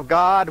Lamb of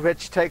God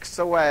which takes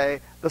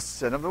away the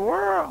sin of the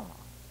world.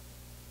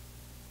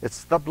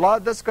 It's the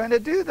blood that's going to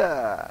do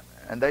that.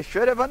 And they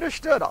should have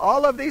understood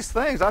all of these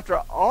things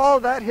after all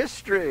that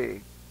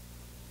history.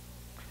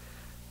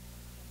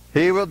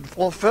 He would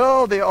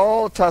fulfill the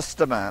Old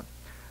Testament.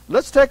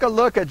 Let's take a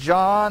look at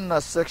John, the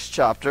 6th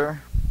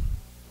chapter.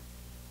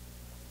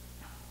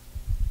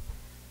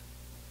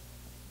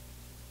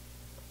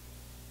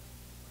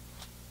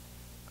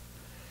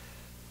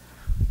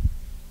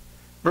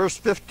 Verse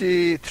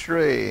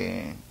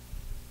 53.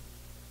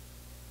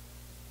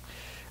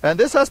 And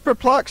this has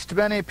perplexed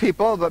many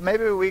people, but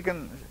maybe we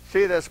can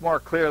see this more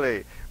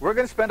clearly. We're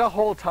going to spend a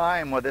whole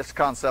time with this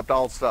concept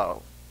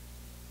also.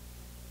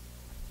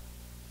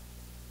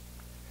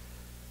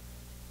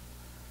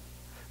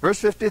 Verse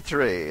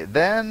 53.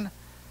 Then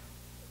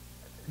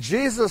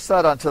Jesus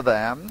said unto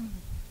them,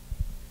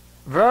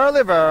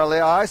 Verily, verily,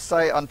 I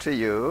say unto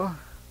you,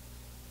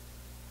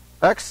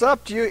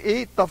 except you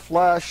eat the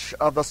flesh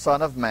of the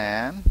Son of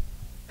Man,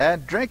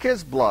 and drink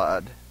his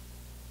blood,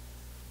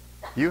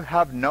 you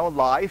have no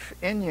life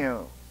in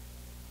you.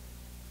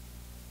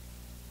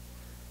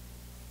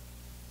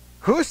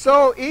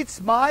 Whoso eats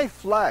my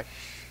flesh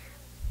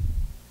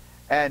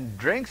and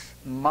drinks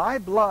my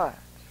blood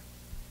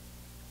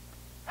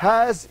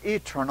has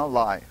eternal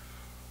life,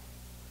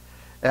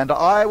 and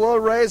I will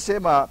raise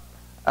him up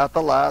at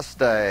the last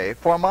day.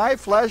 For my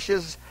flesh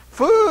is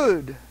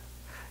food,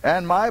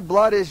 and my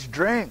blood is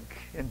drink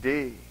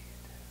indeed.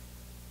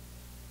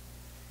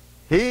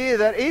 He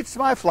that eats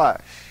my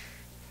flesh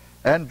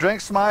and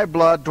drinks my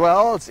blood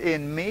dwells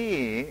in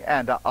me,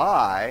 and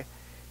I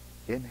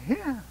in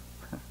him.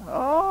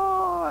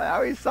 Oh,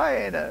 how he's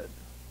saying it.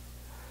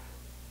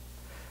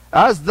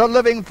 As the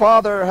living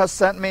Father has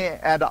sent me,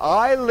 and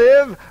I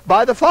live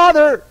by the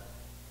Father,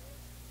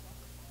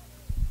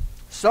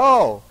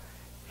 so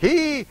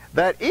he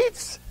that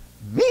eats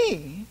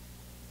me,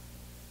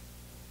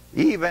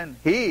 even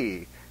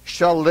he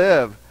shall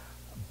live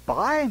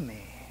by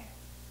me.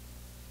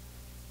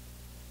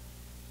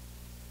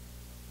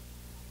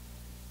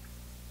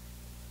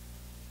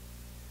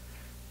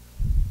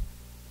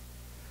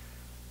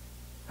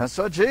 And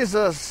so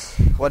Jesus,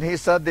 when he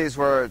said these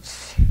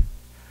words,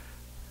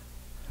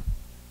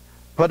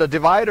 put a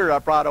divider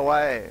up right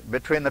away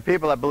between the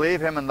people that believe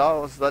him and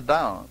those that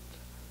don't.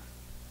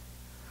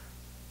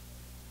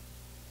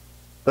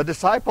 The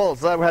disciples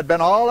that had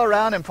been all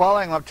around him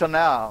following him up till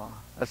now,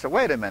 they said,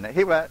 wait a minute,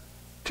 he went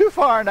too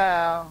far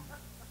now.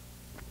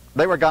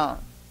 They were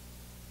gone.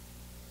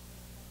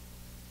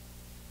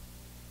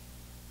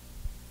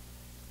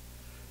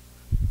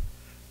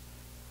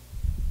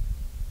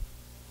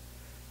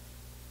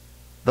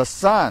 The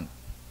Son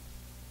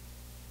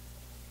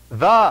of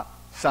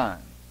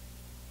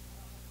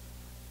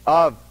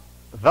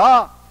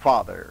the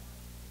Father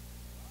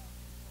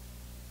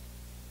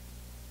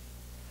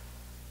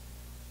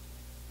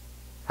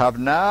have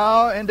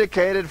now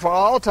indicated for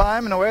all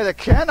time in a way that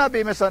cannot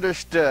be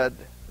misunderstood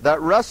that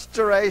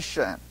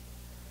restoration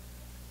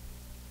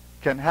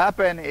can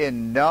happen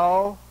in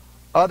no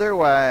other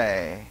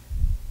way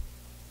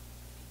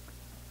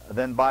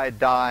than by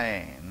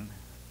dying,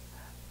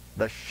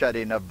 the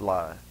shedding of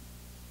blood.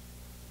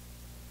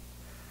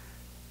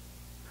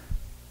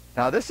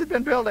 Now this had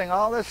been building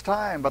all this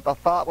time, but the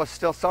thought was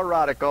still so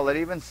radical that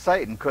even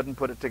Satan couldn't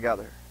put it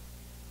together.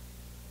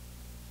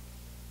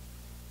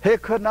 He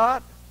could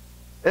not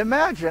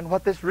imagine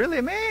what this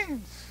really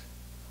means.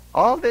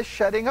 All this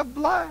shedding of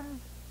blood.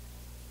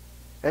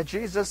 And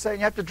Jesus saying,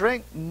 you have to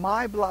drink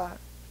my blood.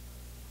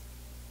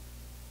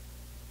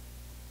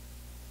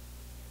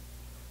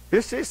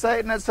 You see,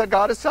 Satan had said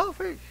God is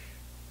selfish.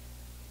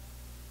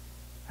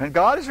 And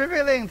God is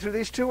revealing through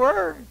these two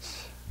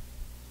words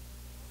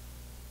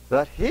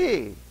that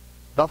he,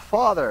 the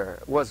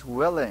Father, was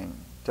willing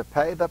to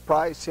pay the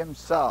price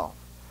himself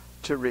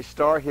to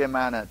restore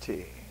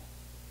humanity.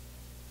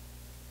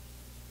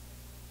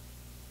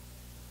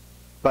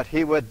 But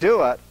he would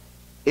do it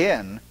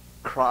in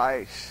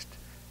Christ,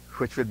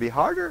 which would be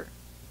harder.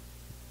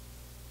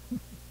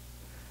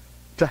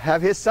 To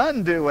have his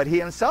Son do what he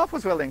himself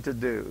was willing to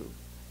do,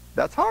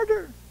 that's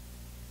harder.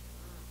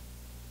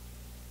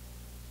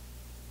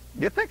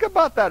 You think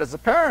about that as a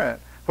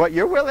parent. What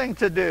you're willing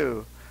to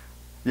do,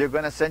 you're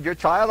going to send your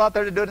child out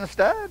there to do it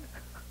instead?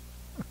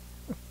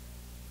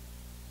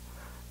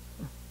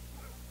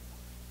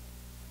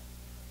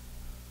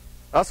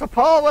 That's what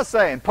Paul was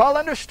saying. Paul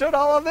understood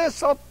all of this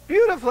so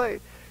beautifully.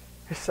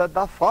 He said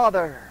the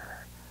Father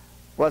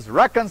was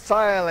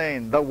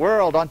reconciling the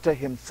world unto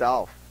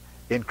himself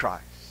in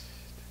Christ.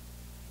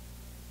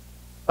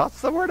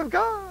 That's the Word of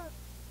God.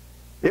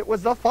 It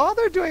was the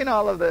Father doing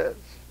all of this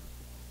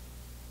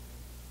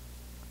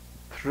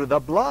through the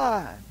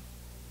blood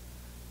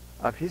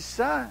of his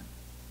Son.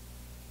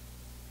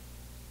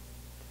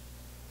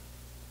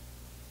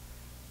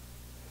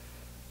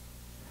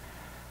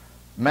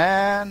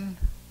 Man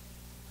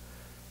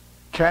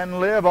can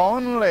live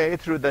only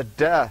through the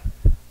death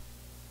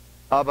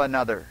of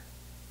another.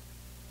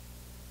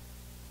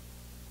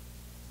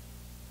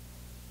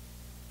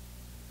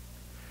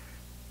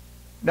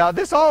 Now,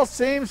 this all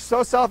seems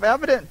so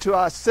self-evident to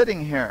us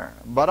sitting here,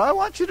 but I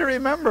want you to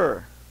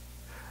remember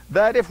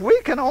that if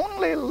we can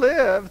only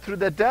live through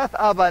the death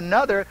of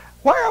another,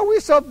 why are we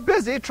so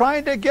busy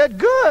trying to get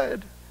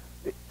good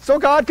so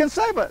God can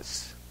save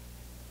us?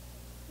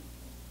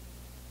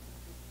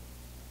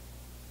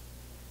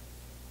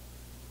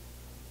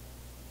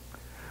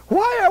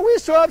 Why are we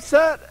so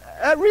upset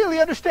at really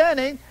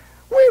understanding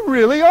we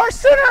really are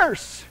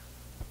sinners?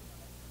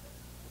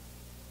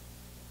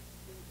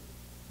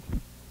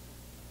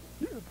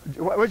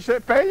 What would you say?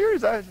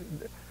 Failures?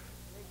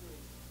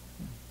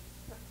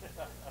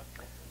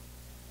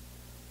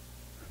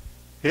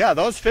 Yeah,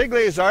 those fig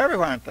leaves are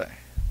everywhere, aren't they?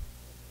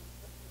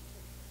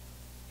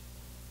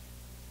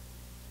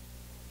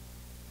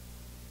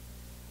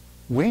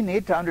 We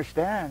need to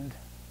understand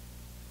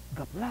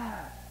the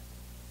blood.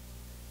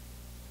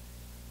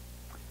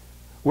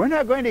 We're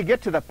not going to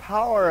get to the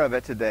power of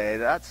it today.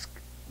 That's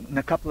in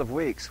a couple of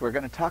weeks. We're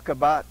going to talk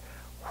about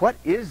what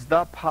is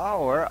the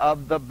power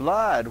of the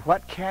blood?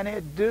 What can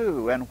it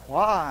do and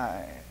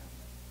why?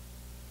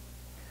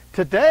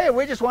 Today,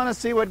 we just want to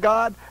see what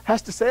God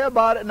has to say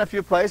about it in a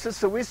few places,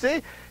 so we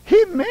see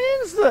He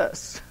means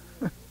this.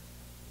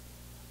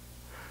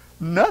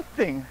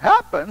 Nothing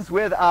happens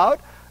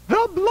without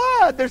the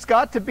blood. There's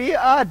got to be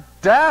a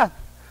death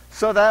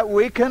so that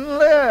we can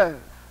live.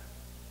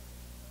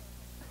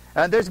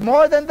 And there's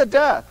more than the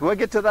death. We'll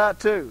get to that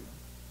too.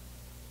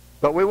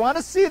 But we want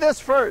to see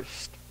this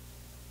first.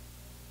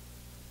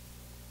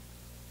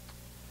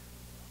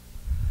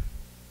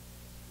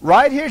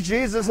 Right here,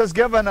 Jesus has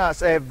given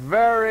us a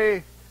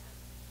very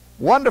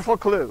wonderful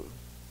clue.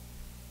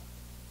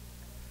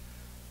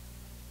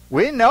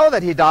 We know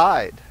that He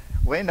died.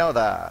 We know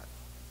that.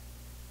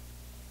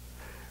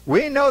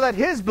 We know that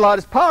His blood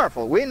is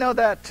powerful. We know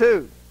that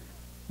too.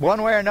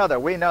 One way or another,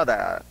 we know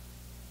that.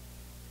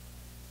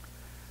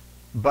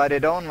 But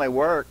it only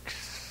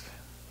works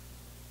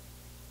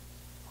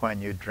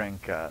when you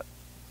drink it.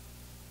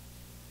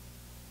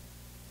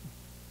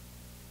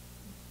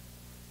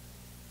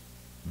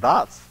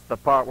 That's the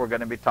part we're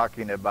going to be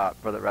talking about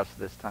for the rest of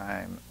this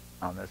time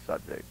on this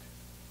subject.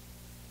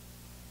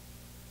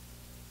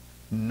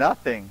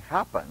 Nothing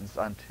happens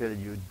until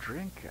you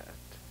drink it.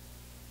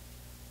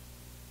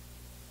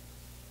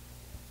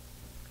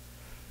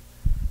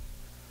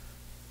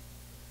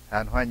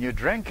 And when you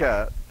drink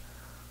it,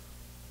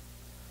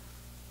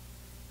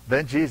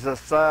 then Jesus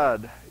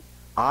said,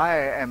 I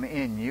am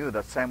in you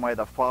the same way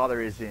the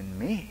Father is in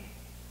me.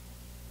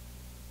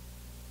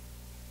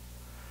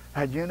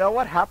 And you know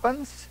what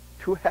happens?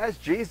 Who has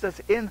Jesus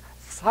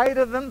inside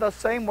of them the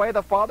same way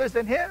the Father's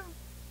in him?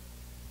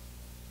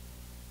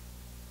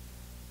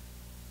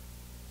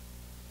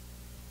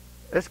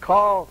 It's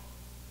called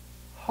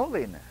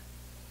holiness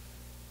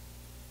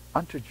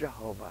unto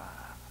Jehovah.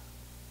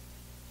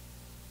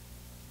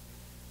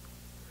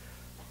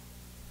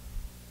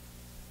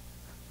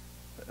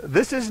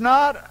 This is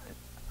not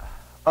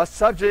a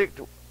subject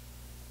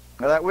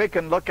that we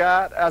can look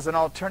at as an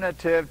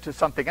alternative to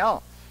something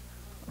else.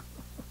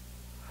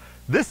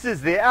 This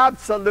is the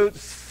absolute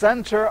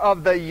center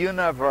of the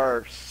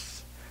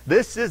universe.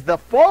 This is the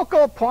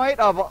focal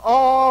point of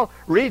all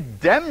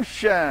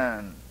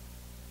redemption.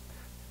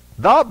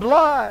 The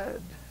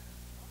blood.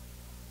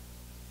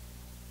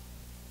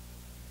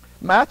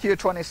 Matthew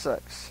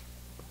 26,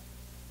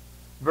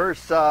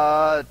 verse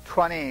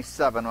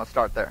 27. We'll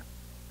start there.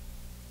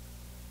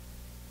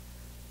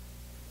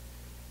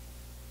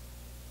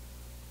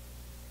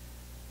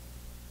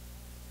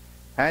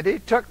 And he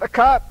took the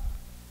cup,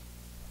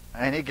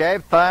 and he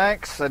gave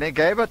thanks, and he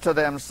gave it to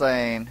them,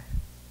 saying,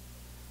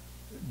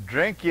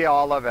 Drink ye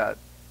all of it.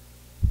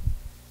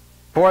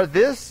 For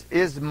this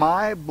is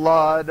my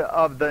blood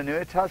of the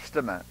New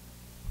Testament,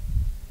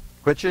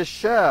 which is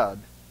shed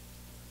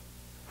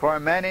for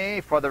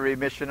many for the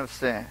remission of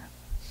sins.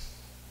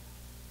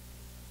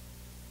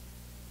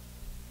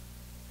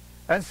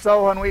 And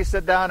so when we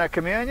sit down at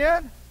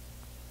communion,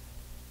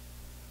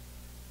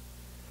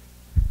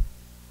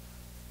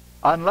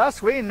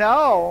 unless we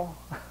know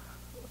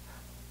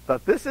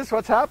that this is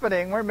what's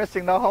happening, we're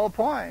missing the whole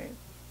point.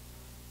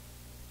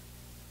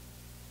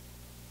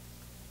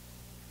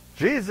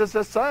 Jesus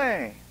is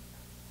saying,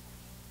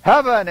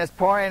 heaven is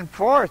pouring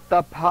forth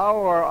the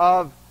power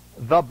of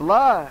the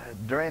blood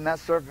during that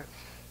service.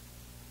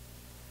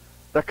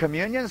 The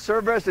communion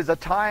service is a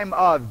time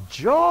of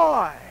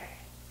joy,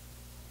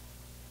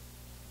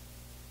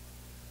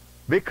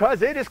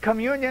 because it is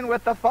communion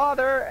with the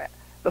Father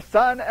the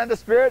Son and the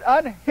Spirit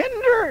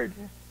unhindered.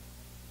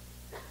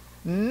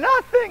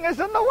 Nothing is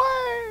in the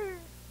way.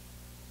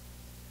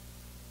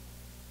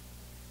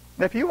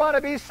 If you want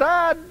to be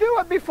sad, do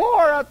it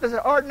before at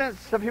the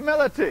ordinance of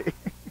humility.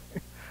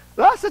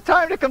 That's the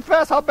time to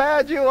confess how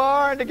bad you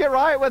are and to get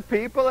right with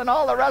people and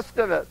all the rest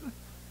of it.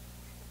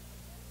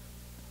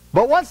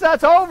 But once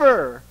that's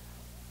over,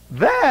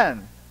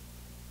 then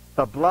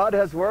the blood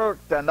has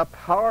worked and the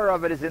power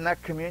of it is in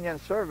that communion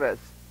service.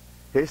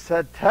 He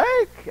said,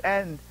 take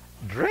and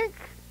drink.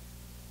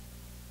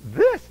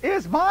 This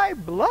is my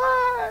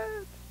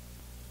blood.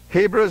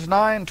 Hebrews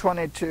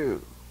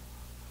 9:22.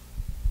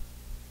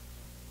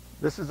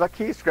 This is a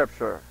key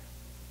scripture.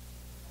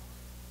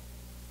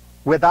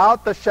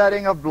 Without the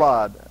shedding of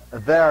blood,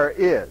 there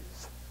is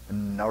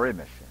no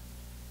remission.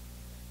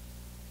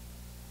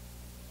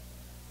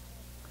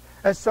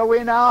 And so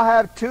we now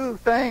have two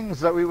things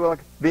that we will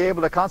be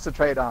able to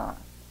concentrate on.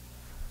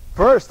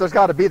 First, there's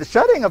got to be the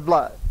shedding of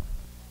blood.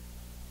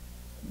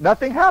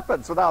 Nothing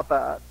happens without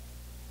that.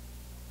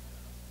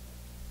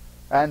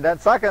 And then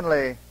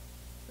secondly,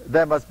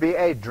 there must be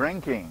a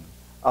drinking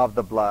of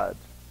the blood,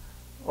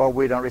 or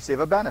we don't receive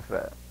a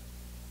benefit.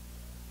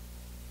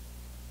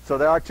 So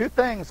there are two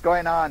things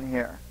going on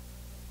here.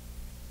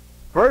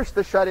 First,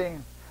 the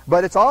shedding,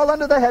 but it's all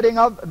under the heading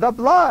of the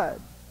blood.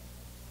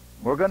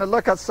 We're going to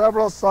look at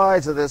several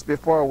sides of this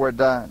before we're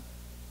done.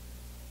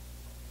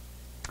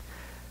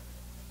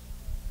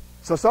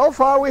 So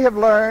far we have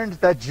learned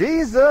that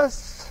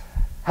Jesus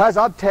has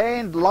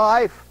obtained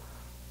life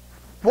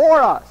for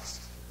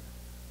us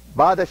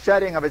by the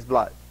shedding of his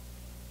blood.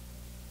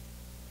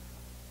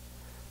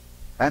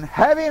 And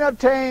having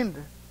obtained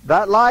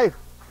that life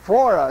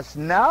for us,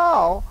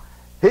 now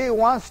he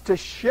wants to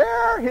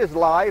share his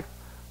life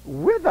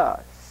with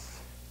us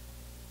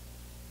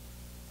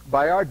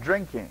by our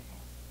drinking,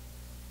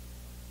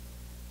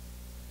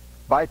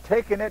 by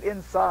taking it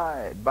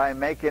inside, by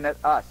making it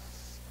us,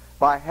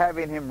 by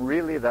having him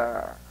really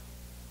there.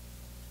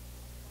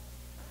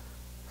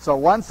 So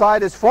one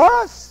side is for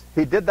us.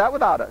 He did that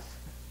without us.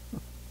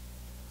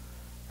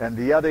 And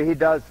the other he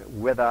does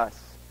with us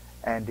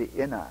and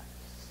in us.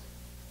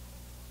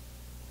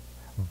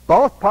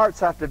 Both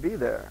parts have to be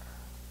there.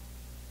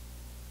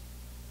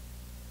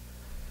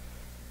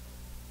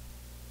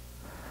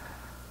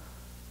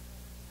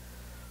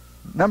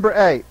 Number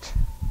 8.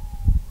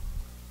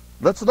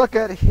 Let's look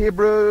at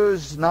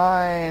Hebrews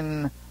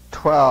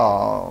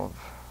 9:12.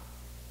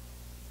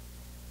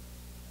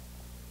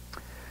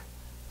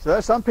 So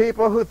there's some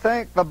people who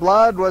think the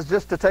blood was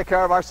just to take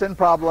care of our sin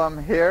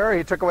problem here.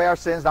 He took away our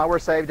sins. Now we're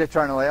saved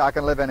eternally. I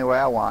can live any way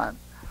I want.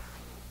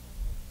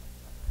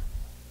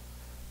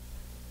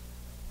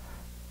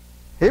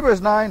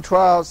 Hebrews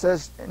 9:12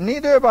 says,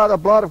 neither by the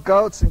blood of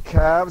goats and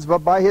calves, but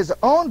by his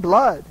own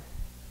blood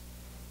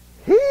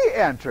he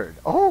entered.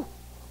 Oh,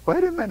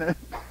 wait a minute.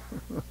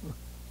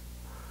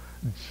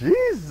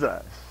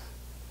 Jesus,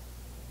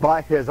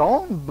 by his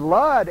own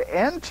blood,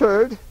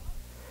 entered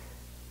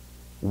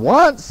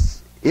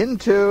once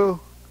into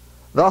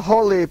the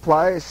holy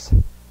place,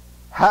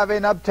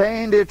 having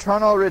obtained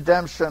eternal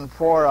redemption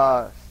for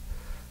us.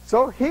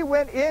 So he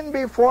went in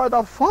before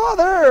the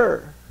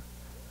Father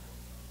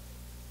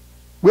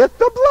with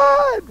the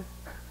blood.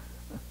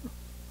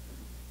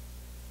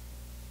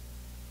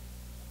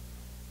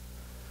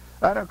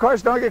 And of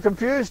course, don't get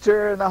confused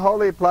here in the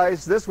holy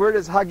place. This word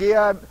is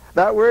hagia.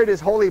 That word is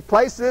holy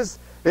places.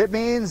 It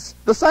means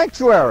the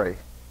sanctuary.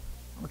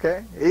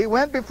 Okay? He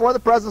went before the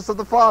presence of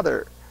the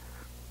Father.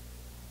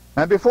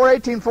 And before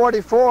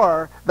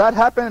 1844, that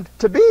happened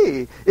to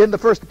be in the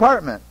first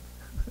apartment.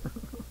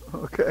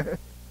 Okay?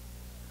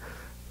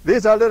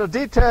 These are little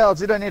details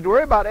you don't need to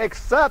worry about,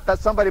 except that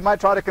somebody might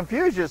try to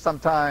confuse you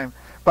sometime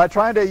by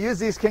trying to use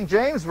these King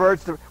James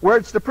words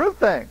to prove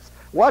things.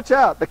 Watch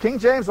out. The King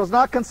James was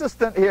not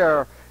consistent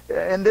here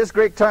in this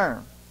Greek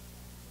term.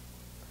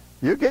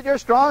 You get your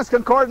Strong's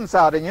Concordance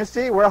out and you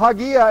see where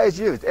hagia is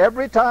used.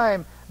 Every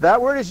time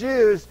that word is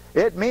used,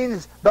 it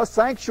means the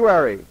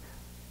sanctuary,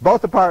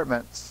 both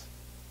apartments.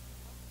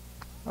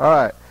 All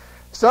right.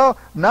 So,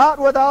 not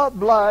without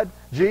blood,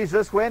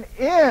 Jesus went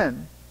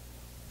in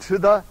to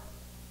the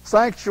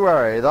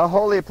sanctuary, the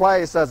holy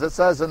place, as it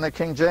says in the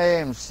King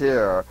James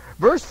here.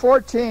 Verse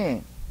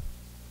 14.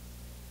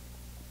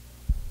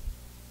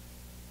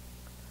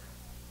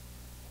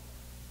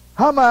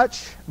 How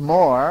much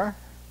more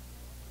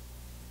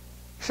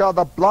shall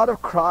the blood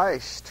of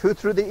Christ, who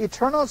through the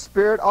eternal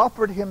Spirit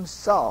offered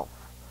himself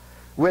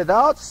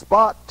without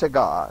spot to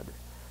God,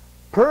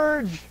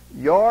 purge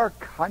your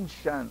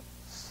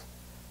conscience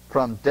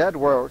from dead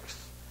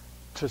works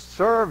to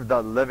serve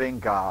the living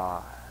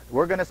God?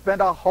 We're going to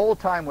spend a whole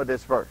time with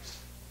this verse.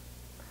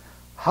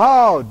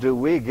 How do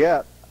we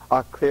get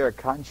a clear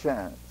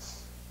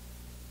conscience?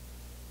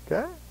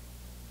 Okay?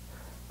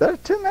 There's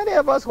too many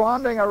of us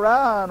wandering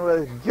around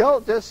with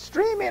guilt just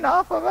streaming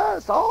off of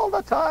us all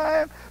the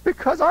time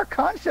because our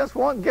conscience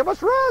won't give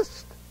us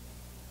rest.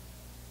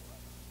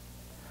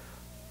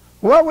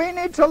 Well, we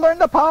need to learn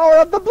the power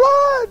of the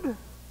blood.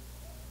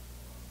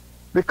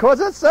 Because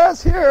it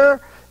says here,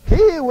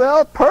 he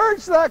will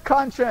purge that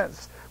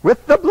conscience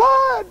with the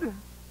blood.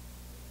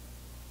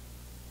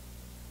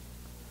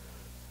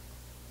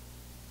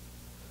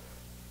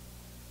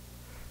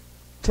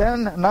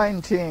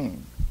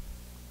 (10:19).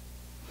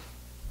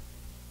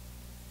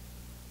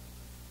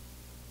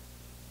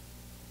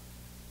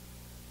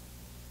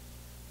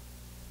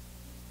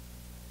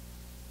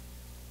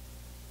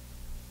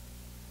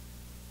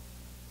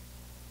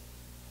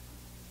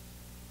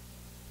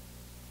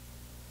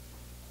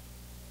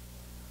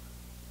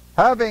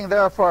 Having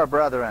therefore,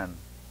 brethren,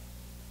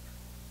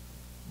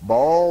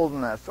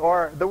 boldness,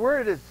 or the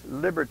word is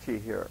liberty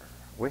here.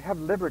 We have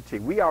liberty.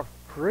 We are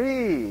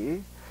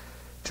free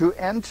to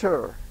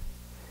enter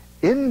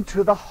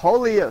into the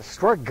holiest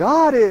where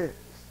God is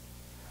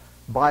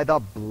by the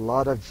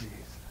blood of Jesus.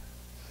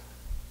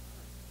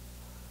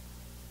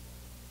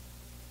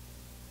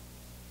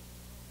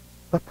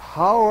 The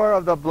power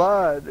of the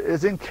blood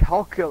is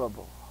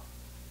incalculable.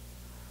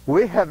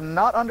 We have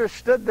not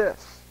understood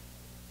this.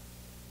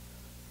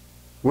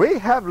 We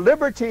have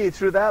liberty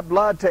through that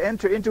blood to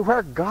enter into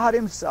where God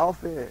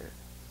himself is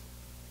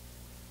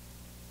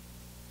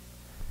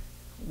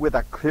with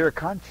a clear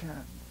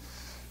conscience.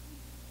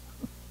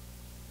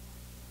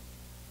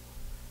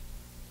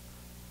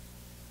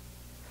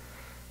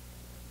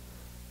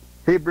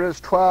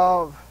 Hebrews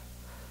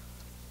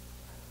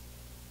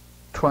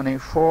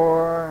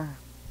 12:24.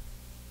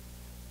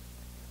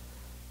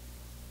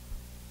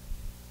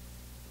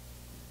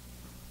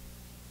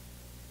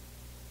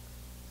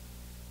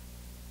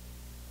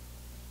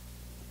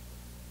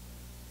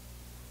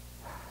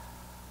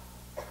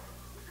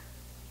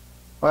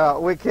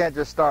 Well, we can't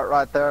just start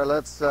right there.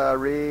 Let's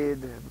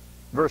read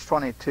verse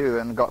 22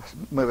 and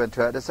move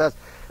into it. It says,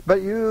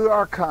 "But you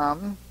are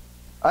come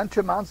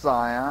unto Mount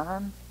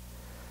Zion,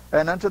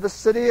 and unto the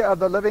city of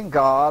the living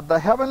God, the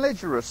heavenly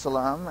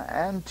Jerusalem,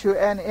 and to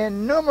an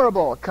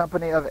innumerable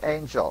company of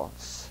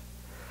angels,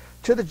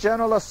 to the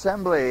general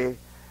assembly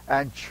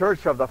and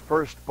church of the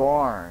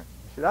firstborn."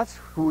 See, that's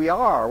who we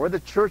are. We're the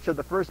church of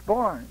the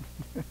firstborn.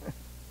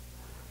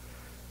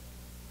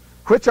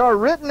 "Which are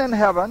written in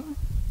heaven,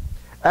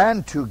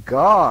 and to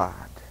God,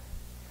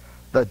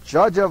 the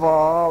judge of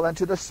all, and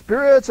to the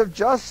spirits of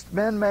just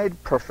men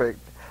made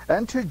perfect,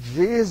 and to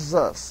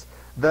Jesus,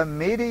 the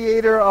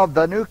mediator of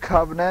the new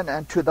covenant,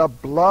 and to the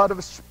blood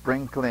of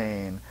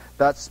sprinkling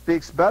that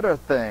speaks better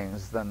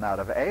things than that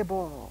of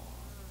Abel."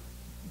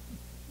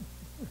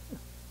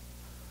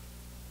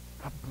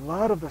 The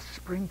blood of the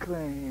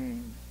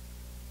sprinkling.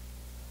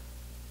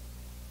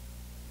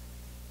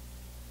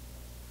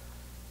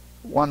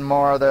 One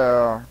more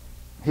there.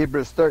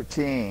 Hebrews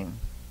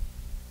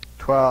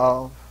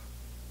 13:12.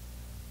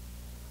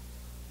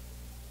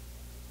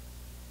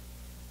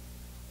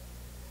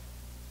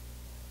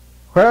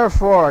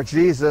 "Wherefore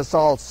Jesus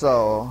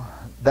also,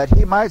 that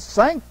he might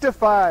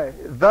sanctify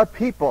the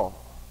people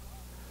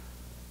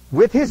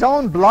with his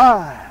own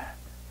blood."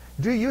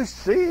 Do you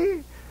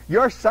see?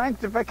 Your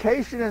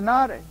sanctification is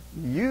not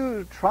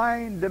you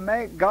trying to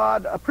make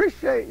God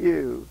appreciate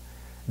you.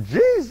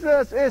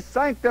 Jesus is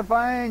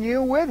sanctifying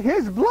you with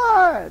his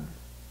blood.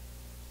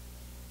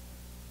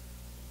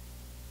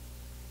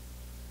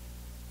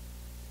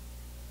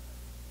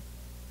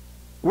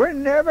 We're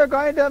never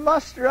going to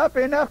muster up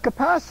enough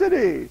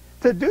capacity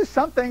to do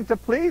something to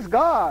please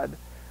God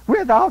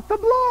without the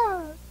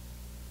blood.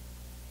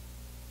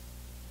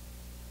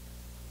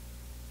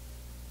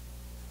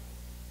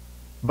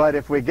 But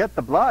if we get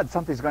the blood,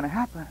 something's going to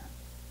happen.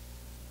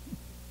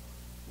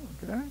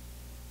 Okay?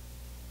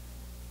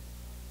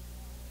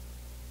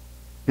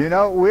 You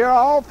know, we're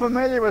all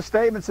familiar with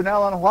statements in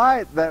Ellen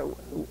White that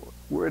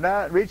we're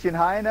not reaching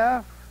high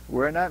enough,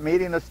 we're not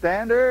meeting the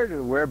standard,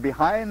 we're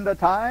behind the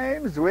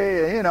times,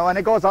 and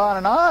it goes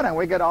on, and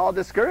we get all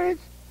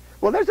discouraged.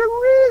 Well, there's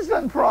a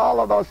reason for all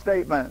of those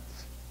statements.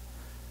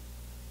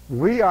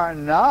 We are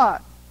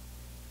not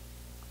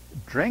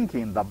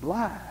drinking the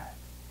blood.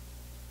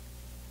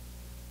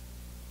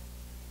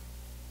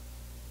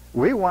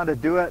 We want to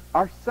do it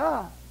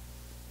ourselves.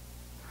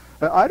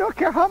 I don't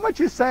care how much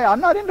you say,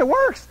 "I'm not into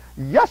works."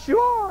 Yes, you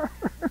are.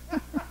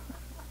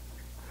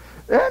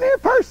 Any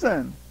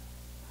person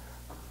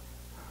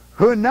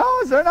who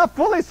knows they're not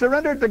fully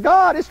surrendered to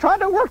God is trying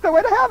to work their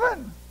way to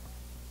heaven.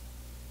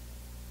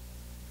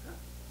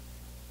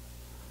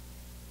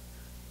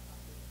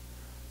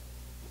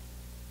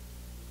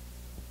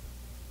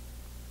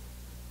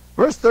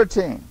 Verse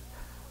 13.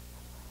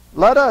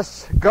 "Let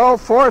us go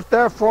forth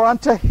therefore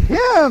unto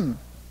him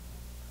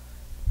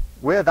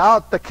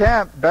without the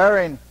camp,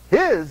 bearing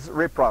his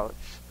reproach."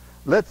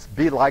 Let's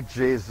be like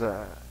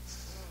Jesus.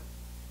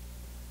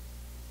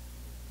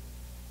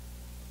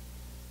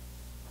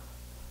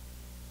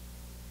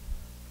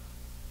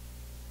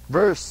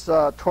 Verse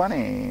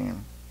 20.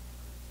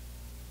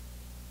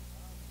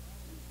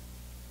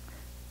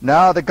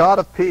 "Now the God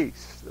of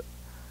peace."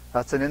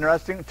 That's an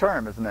interesting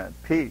term, isn't it?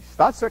 Peace.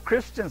 That's what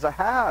Christians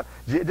have.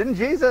 Didn't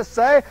Jesus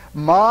say,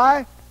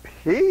 "My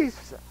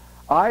peace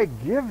I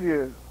give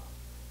you,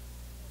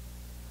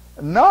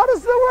 not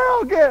as the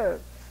world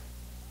gives"?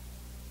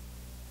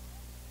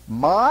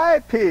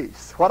 My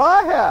peace, what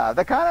I have,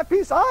 the kind of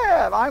peace I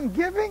have, I'm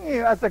giving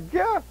you as a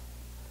gift.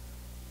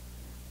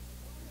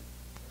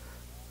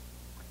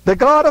 The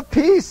God of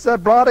peace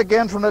that brought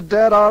again from the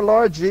dead our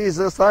Lord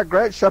Jesus, that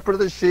great shepherd of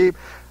the sheep,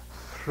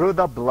 through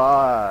the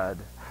blood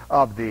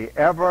of the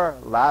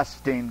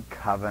everlasting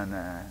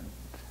covenant.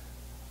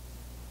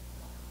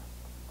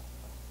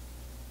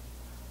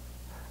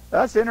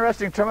 That's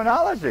interesting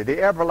terminology,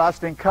 the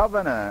everlasting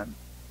covenant.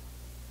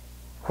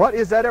 What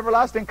is that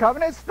everlasting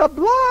covenant? It's the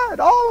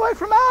blood, all the way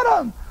from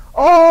Adam,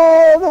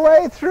 all the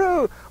way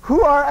through.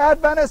 Who are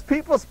Adventist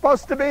people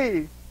supposed to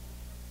be?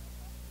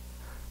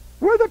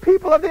 We're the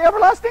people of the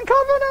everlasting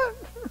covenant.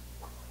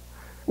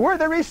 We're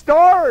the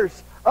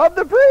restorers of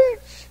the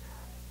breach.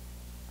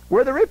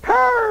 We're the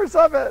repairers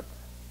of it.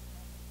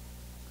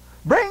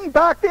 Bring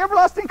back the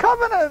everlasting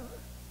covenant.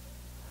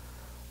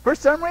 For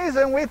some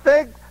reason, we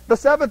think the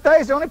seventh day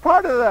is the only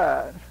part of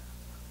that.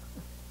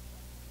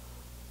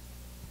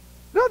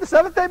 No, the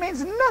seventh day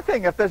means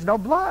nothing if there's no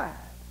blood.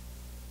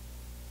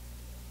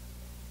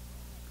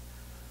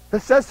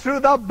 It says through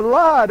the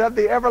blood of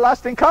the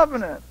everlasting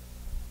covenant.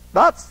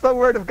 That's the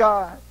Word of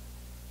God.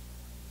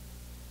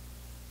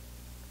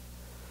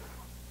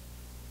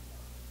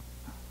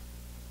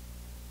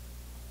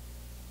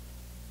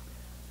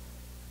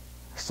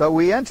 So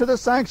we enter the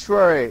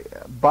sanctuary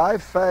by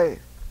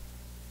faith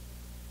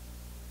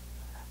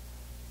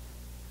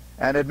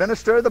and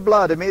administer the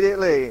blood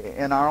immediately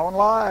in our own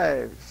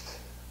lives.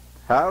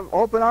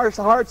 Open our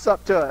hearts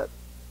up to it.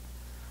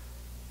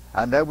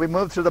 And then we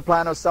move through the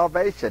plan of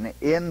salvation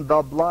in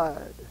the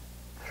blood,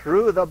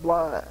 through the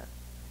blood.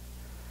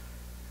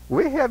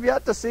 We have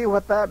yet to see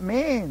what that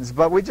means,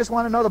 but we just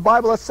want to know the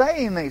Bible is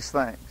saying these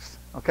things,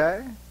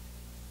 okay?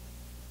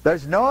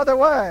 There's no other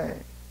way.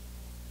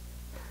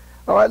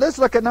 All right, let's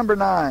look at number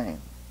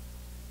 9.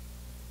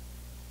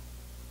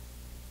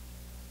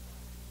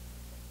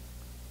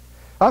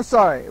 I'm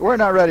sorry, we're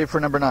not ready for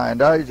number 9.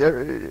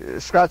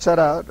 Scratch that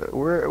out.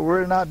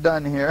 We're not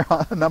done here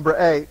on number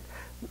 8.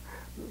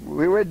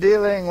 We were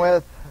dealing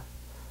with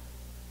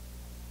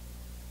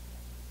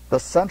the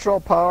central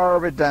power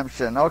of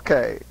redemption.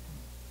 Okay.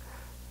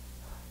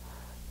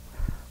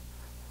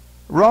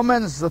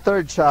 Romans, the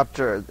 3rd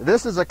chapter.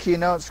 This is a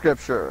keynote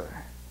scripture.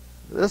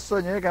 This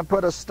one you can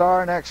put a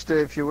star next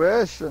to if you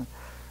wish.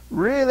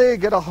 Really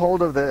get a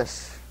hold of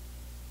this.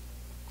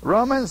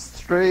 Romans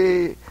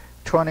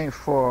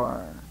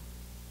 3:24.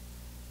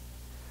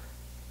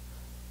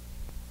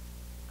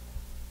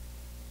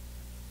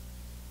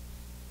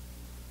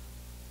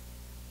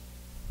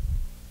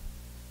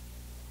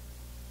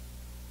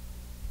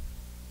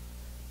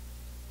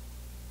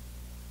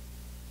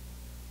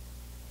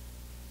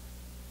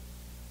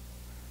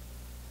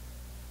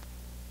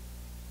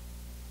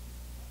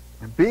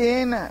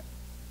 Being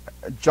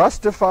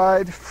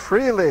justified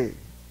freely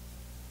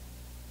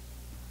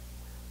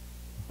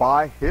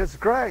by His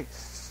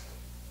grace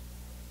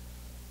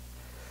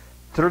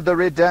through the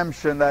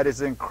redemption that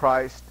is in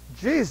Christ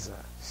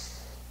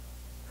Jesus,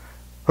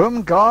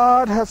 whom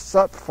God hath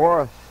set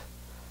forth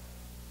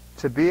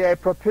to be a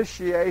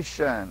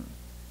propitiation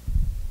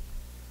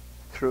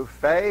through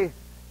faith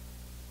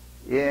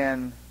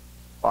in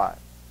what?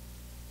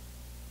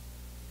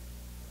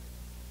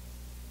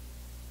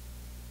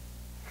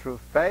 Through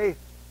faith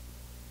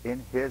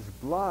in His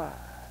blood.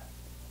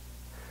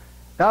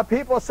 Now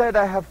people say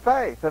they have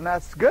faith, and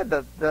that's good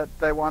that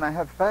they want to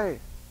have faith.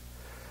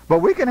 But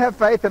we can have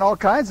faith in all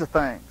kinds of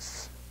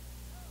things.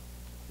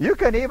 You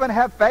can even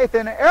have faith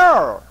in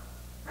error.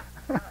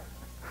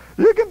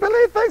 You can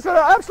believe things that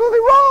are absolutely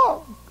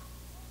wrong.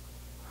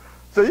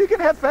 So you can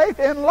have faith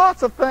in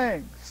lots of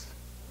things.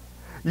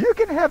 You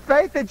can have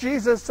faith that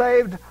Jesus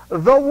saved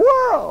the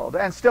world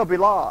and still be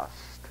lost.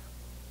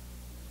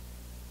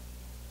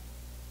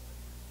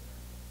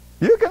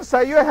 You can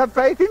say you have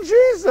faith in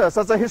Jesus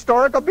as a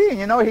historical being.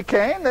 You know, He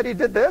came, that He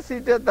did this, He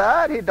did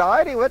that, He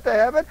died, He went to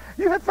heaven.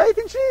 You have faith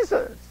in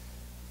Jesus.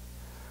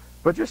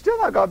 But you're still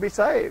not going to be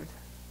saved.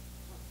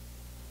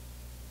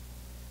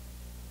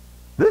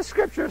 This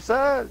scripture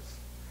says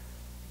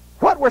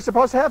what we're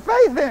supposed to have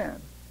faith in.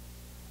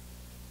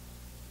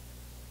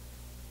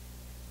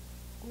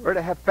 We're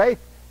to have faith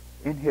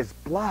in His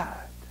blood.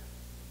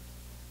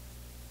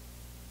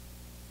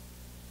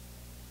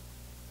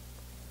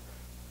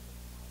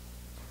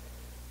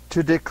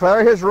 To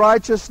declare His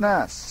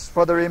righteousness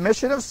for the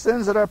remission of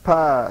sins that are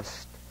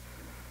past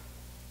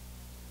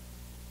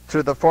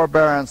through the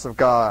forbearance of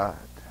God.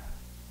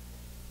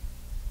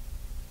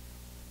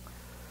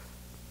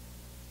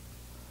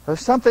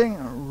 There's something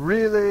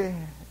really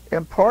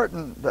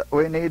important that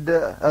we need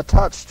to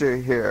attach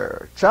to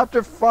here.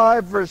 Chapter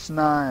 5, verse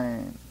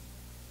 9.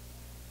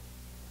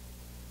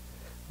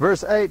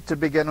 Verse 8 to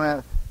begin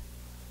with.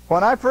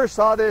 When I first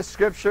saw this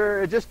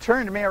scripture, it just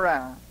turned me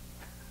around.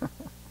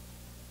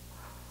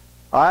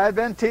 I had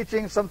been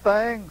teaching some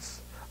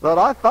things that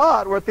I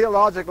thought were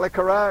theologically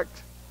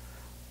correct.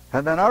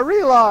 And then I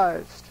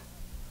realized,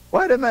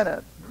 wait a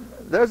minute,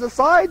 there's a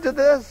side to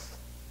this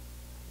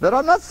that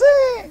I'm not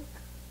seeing.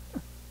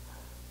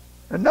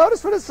 And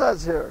notice what it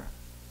says here.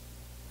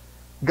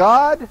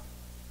 God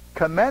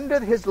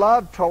commended his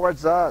love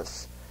towards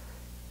us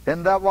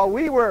in that while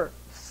we were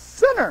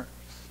sinners,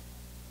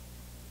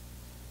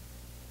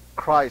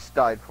 Christ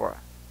died for us.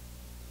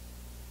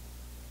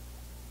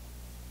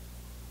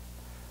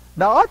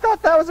 Now, I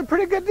thought that was a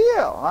pretty good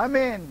deal. I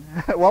mean,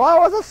 while I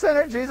was a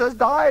sinner, Jesus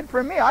died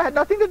for me. I had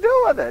nothing to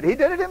do with it. He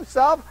did it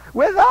himself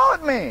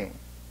without me.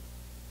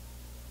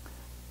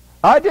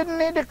 I didn't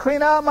need to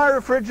clean out my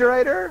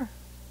refrigerator.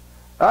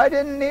 I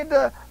didn't need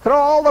to throw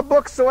all the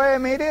books away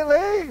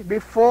immediately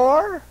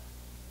before.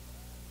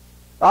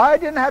 I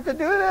didn't have to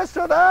do this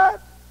or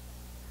that.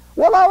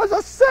 While I was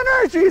a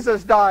sinner,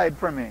 Jesus died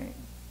for me.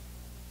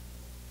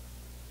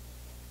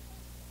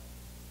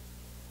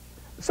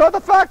 So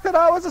the fact that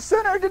I was a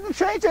sinner didn't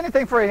change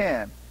anything for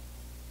him.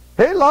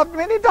 He loved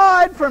me and he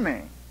died for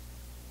me.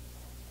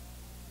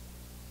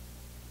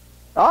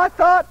 I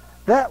thought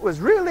that was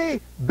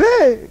really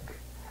big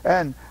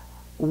and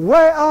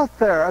way out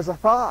there as a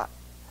thought.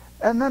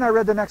 And then I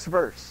read the next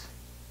verse.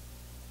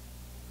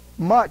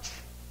 Much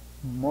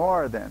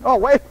more than. Oh,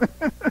 wait.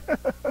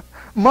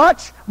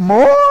 Much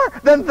more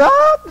than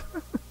that?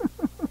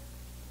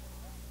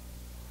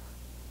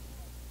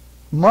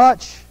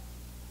 Much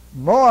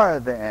more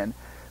than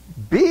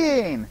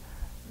being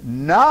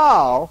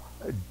now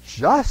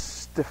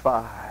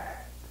justified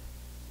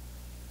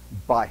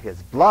by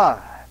his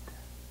blood,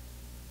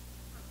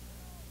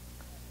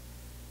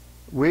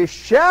 we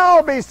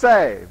shall be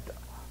saved.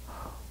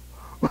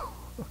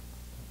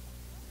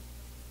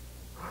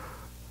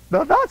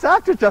 Now that's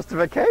after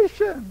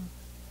justification.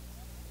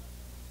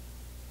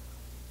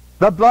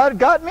 The blood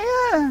got me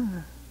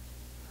in.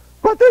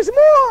 But there's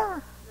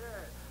more.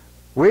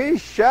 We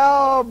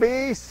shall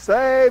be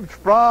saved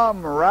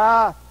from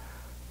wrath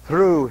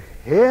through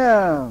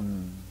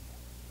him.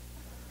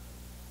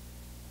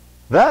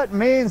 That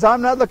means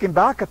I'm not looking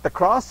back at the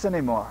cross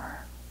anymore.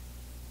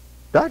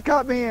 That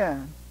got me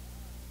in.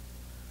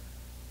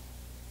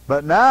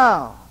 But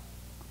now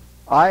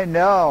I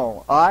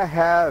know I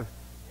have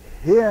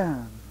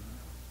him.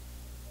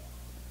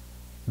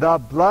 The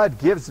blood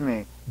gives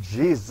me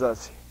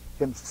Jesus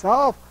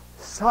himself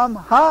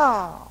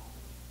somehow.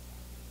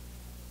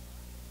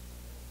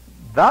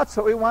 That's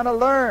what we want to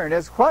learn,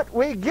 is what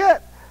we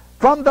get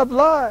from the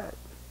blood.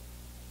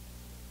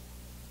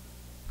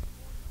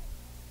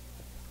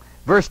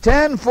 Verse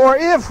 10, for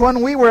if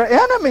when we were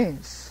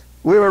enemies,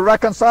 we were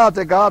reconciled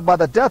to God by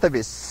the death of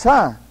his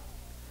Son,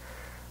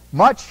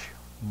 much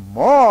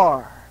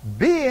more,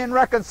 being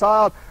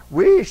reconciled,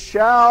 we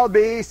shall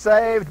be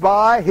saved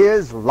by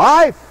his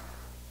life.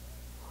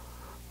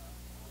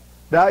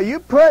 Now you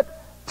put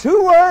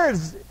two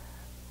words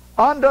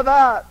under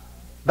that.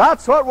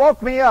 That's what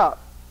woke me up.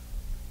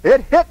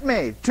 It hit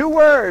me. Two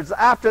words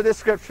after this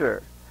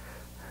scripture.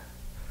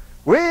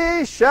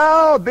 We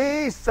shall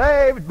be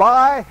saved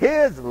by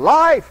his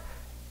life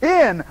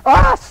in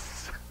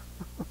us.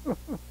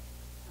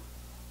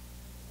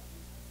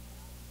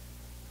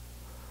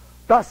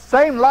 The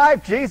same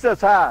life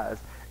Jesus has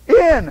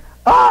in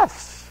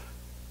us.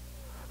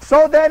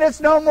 So then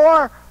it's no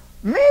more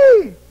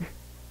me.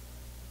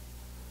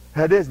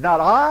 It is not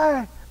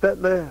I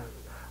that live,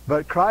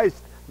 but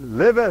Christ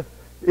liveth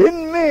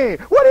in me.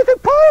 What do you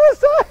think Paul is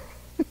saying?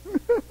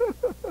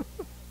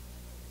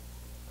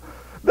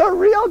 The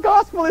real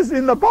gospel is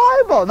in the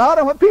Bible, not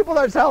in what people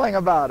are telling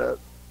about it.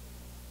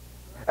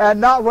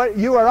 And not what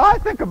you or I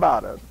think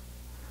about it.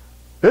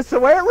 It's the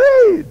way it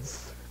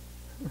reads.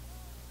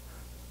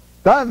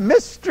 The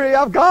mystery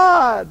of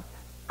God,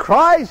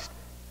 Christ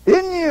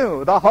in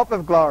you, the hope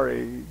of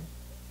glory.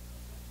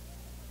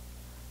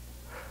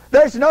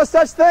 There's no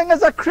such thing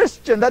as a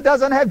Christian that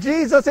doesn't have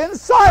Jesus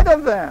inside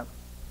of them.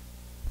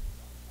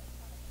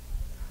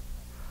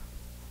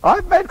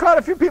 I've made quite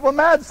a few people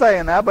mad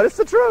saying that, but it's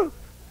the truth.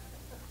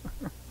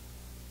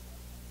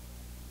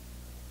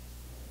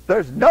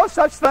 There's no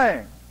such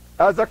thing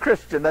as a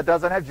Christian that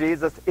doesn't have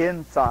Jesus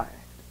inside.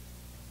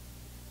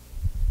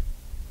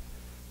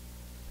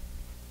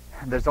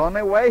 And there's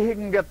only way he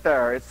can get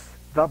there. It's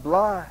the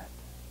blood.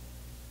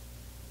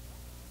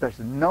 There's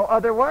no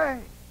other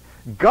way.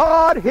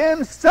 God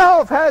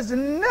himself has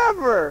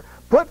never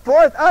put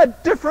forth a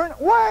different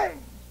way.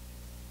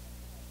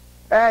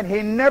 And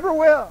he never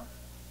will.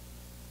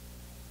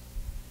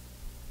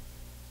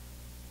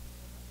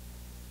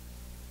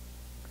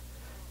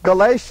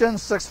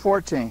 Galatians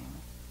 6:14.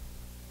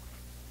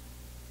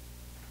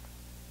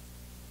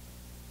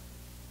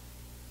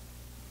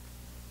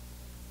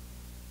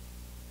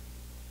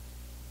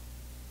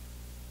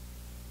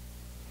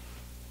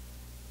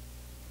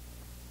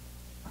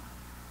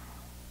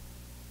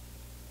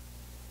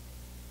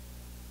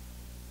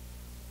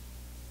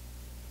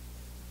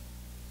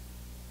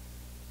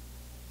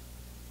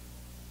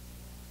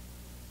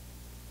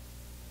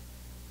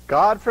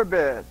 God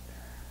forbid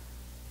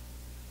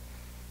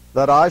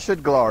that I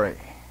should glory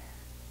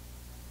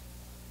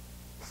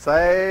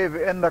save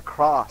in the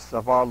cross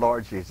of our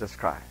Lord Jesus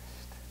Christ.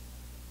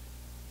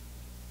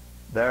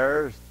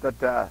 There's the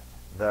death,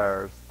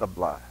 there's the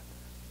blood,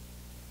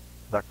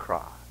 the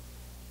cross.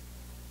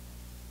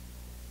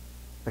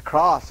 The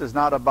cross is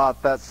not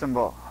about that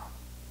symbol.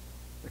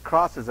 The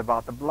cross is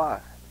about the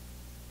blood.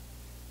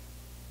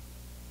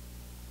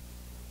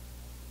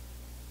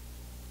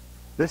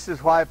 This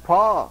is why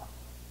Paul,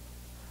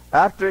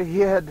 after he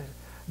had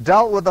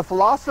dealt with the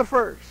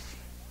philosophers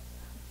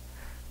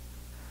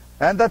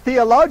and the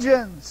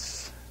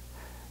theologians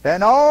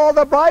and all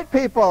the bright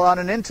people on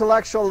an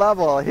intellectual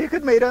level, he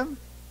could meet them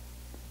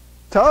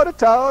toe to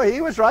toe. He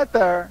was right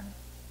there.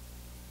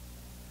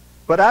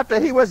 But after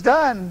he was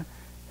done,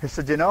 he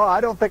said, you know,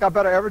 I don't think I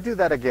better ever do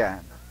that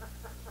again.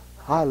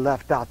 I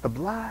left out the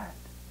blood.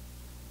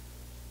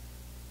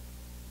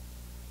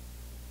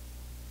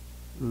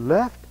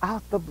 Left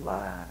out the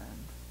blood.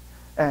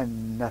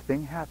 And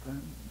nothing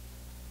happened.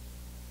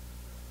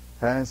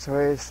 And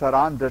so he said,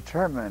 I'm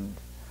determined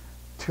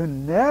to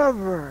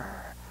never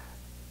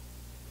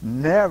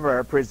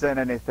present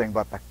anything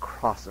but the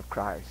cross of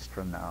Christ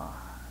from now on.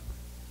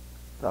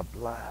 The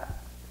blood.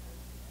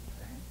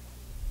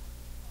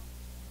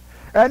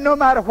 And no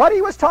matter what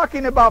he was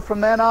talking about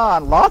from then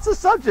on, lots of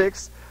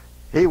subjects,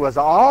 he was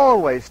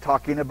always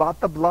talking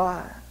about the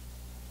blood.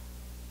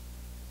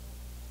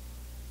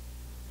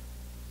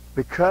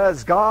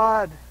 Because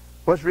God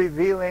was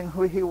revealing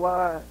who he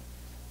was.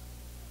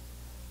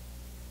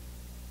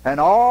 And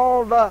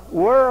all the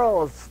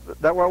worlds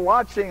that were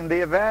watching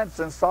the events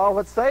and saw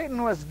what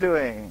Satan was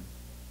doing,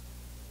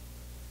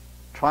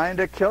 trying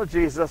to kill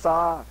Jesus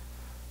off.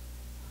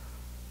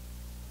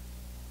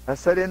 I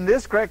said, in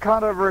this great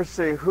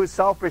controversy, who's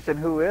selfish and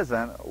who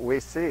isn't, we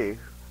see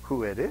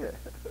who it is.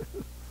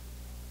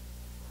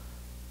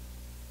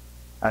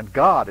 And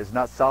God is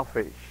not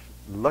selfish.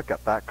 Look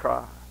at that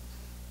cross.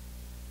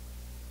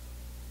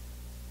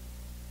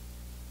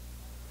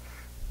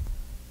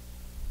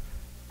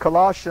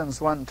 Colossians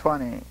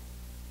 1:20.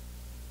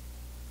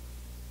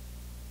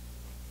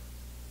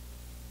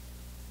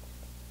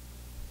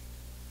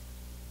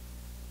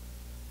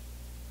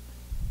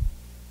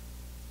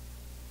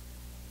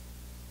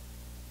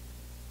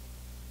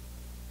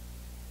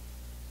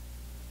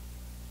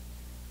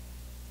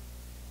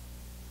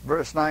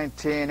 Verse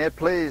 19, it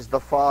pleased the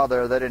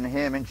Father that in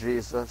him, in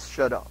Jesus,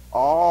 should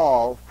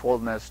all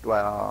fullness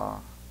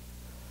dwell.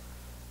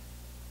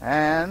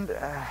 And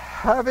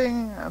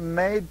having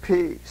made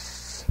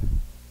peace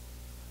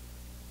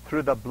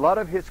through the blood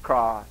of his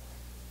cross,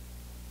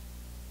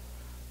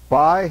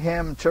 by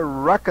him to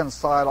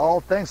reconcile all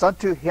things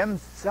unto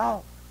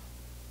himself.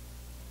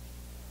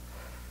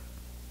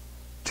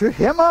 To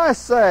him I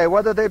say,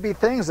 whether they be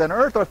things in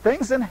earth or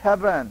things in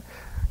heaven,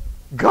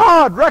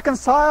 God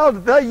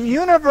reconciled the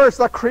universe,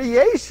 the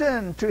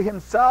creation, to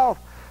himself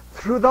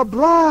through the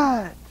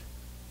blood.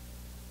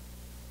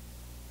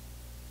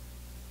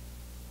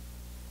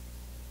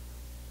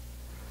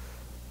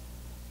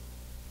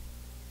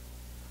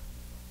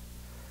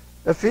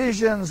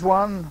 Ephesians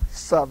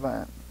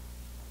 1:7.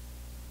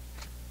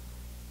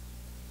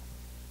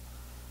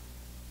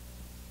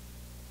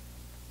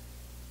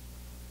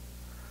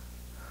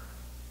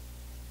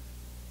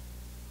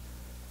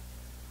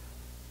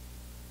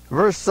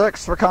 Verse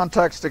 6 for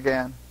context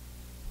again.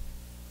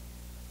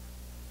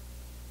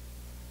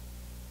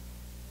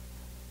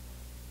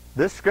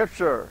 This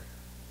scripture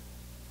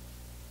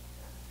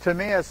to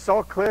me is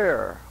so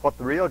clear what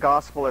the real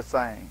gospel is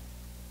saying.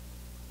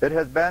 It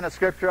has been a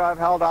scripture I've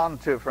held on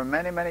to for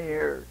many, many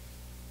years.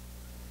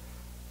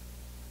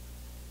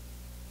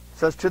 It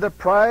says, to the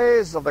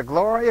praise of the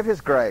glory of his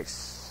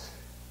grace,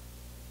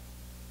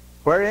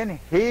 wherein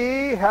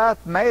he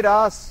hath made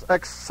us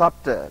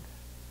accepted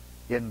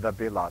in the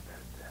beloved.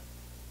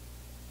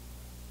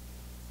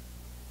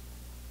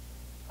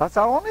 That's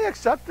our only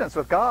acceptance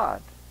with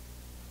God,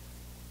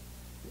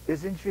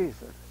 is in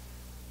Jesus.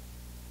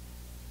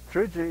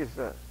 Through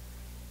Jesus.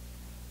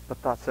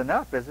 But that's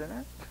enough, isn't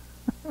it?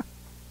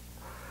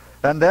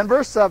 And then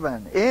verse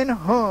 7, in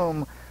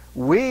whom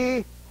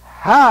we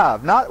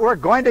have, not we're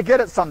going to get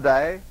it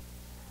someday,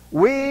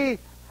 we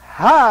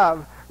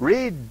have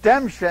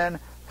redemption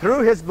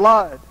through his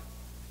blood.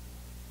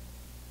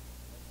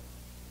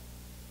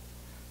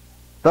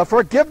 The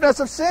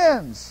forgiveness of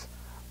sins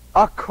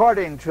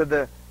according to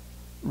the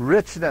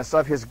richness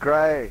of his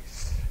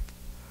grace.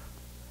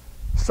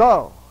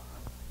 So,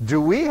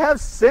 do we have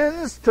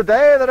sins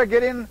today that are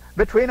getting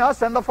between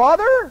us and the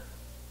Father?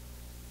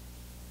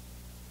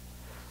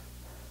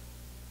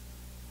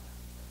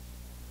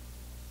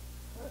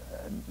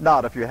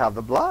 Not if you have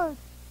the blood.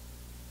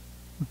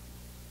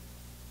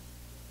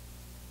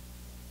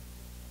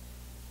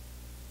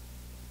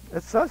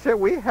 It says here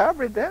we have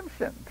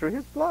redemption through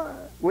his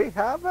blood. We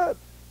have it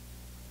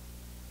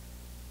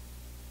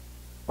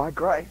by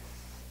grace.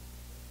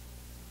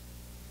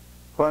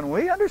 When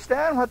we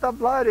understand what the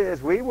blood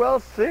is, we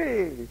will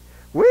see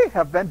we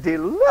have been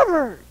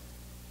delivered.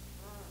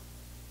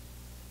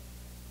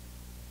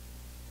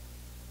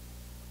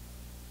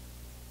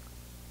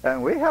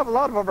 And we have a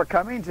lot of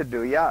overcoming to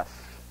do, yes,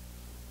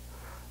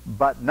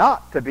 but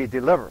not to be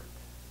delivered.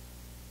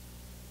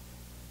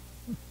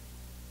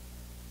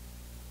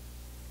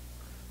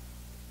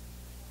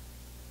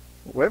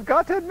 We've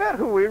got to admit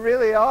who we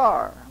really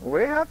are.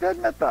 We have to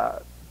admit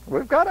that.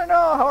 We've got to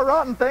know how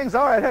rotten things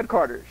are at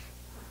headquarters.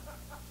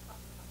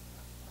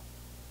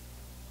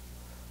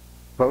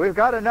 But we've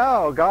got to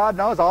know God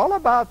knows all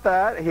about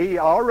that. He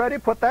already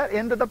put that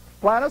into the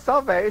plan of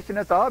salvation.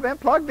 It's all been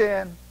plugged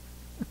in.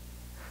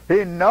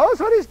 He knows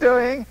what he's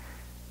doing.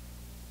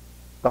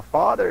 The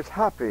Father's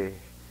happy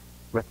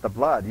with the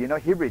blood. You know,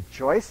 he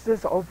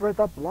rejoices over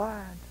the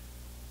blood.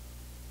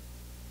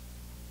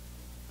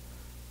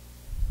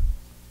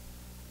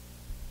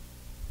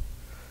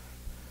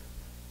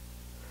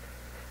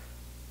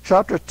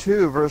 Chapter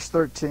 2, verse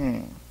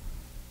 13.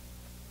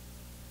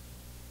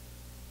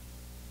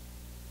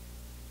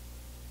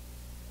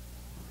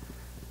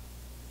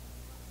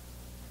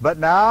 But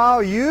now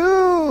you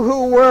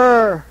who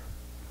were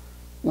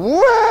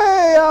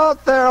way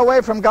out there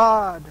away from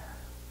God,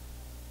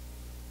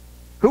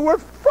 who were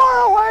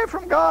far away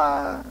from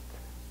God,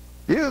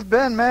 you've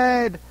been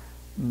made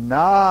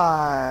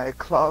nigh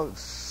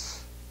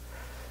close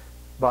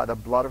by the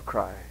blood of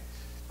Christ.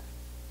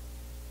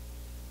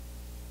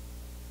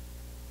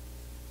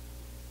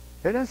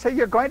 He didn't say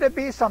you're going to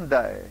be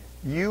someday.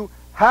 You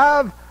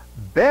have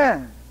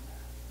been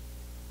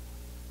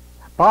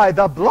by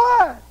the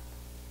blood.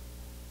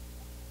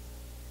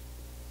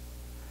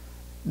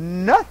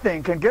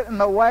 Nothing can get in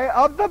the way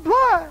of the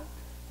blood.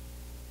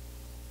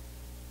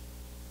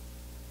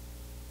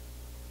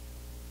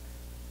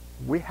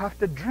 We have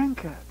to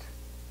drink it.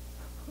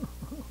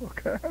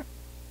 Okay?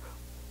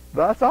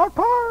 That's our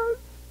part.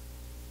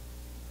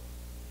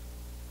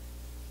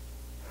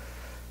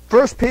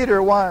 1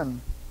 Peter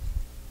 1.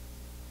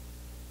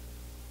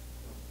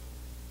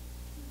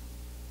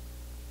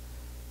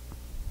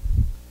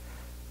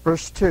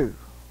 Verse 2.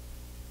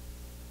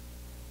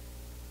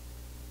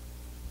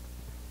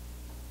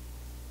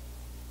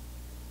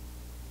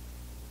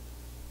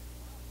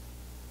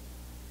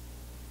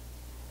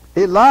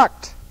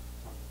 Elect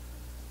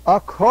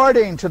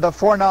according to the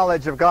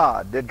foreknowledge of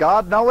God. Did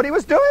God know what he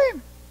was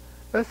doing?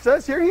 It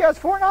says here he has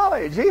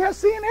foreknowledge. He has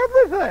seen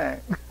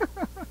everything.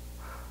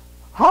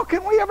 How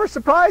can we ever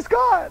surprise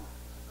God?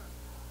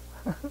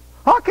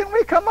 How can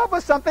we come up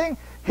with something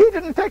he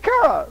didn't take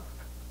care of?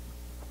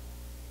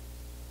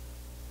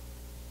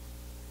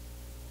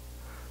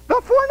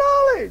 The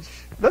foreknowledge.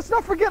 Let's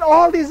not forget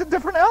all these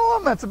different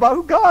elements about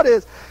who God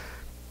is.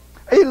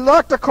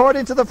 Elect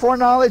according to the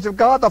foreknowledge of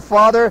God the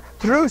Father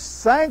through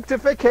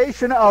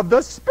sanctification of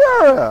the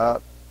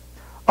Spirit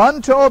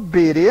unto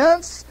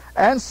obedience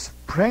and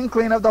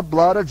sprinkling of the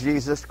blood of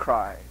Jesus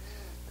Christ.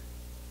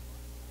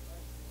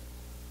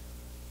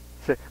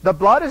 See, the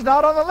blood is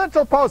not on the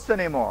lintel post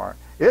anymore.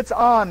 It's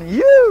on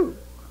you.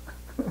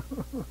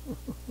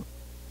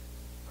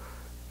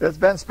 It's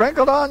been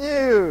sprinkled on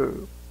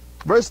you.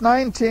 Verse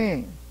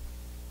 19.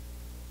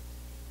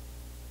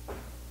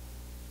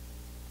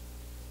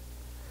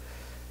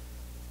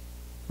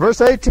 Verse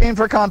 18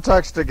 for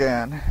context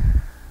again.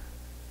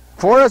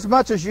 For as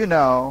much as you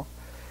know,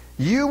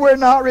 you were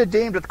not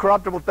redeemed with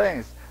corruptible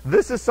things.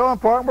 This is so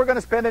important. We're going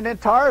to spend an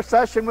entire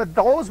session with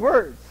those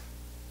words.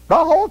 The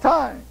whole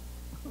time.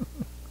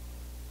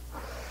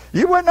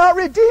 You were not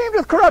redeemed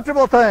with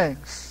corruptible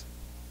things.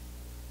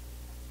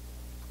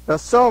 The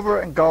silver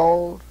and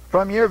gold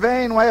from your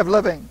vain way of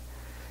living,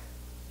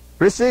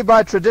 received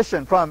by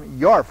tradition from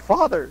your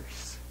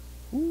fathers.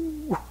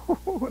 Ooh,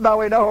 now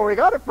we know where we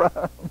got it from.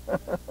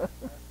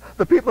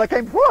 The people that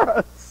came before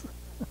us.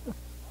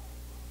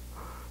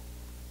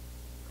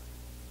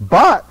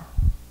 But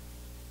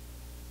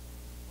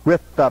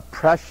with the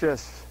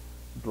precious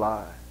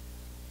blood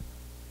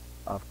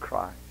of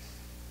Christ.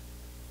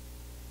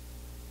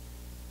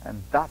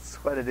 And that's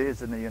what it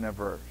is in the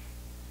universe.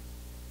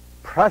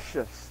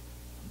 Precious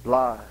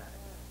blood.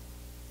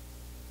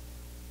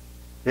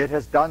 It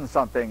has done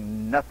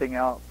something nothing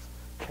else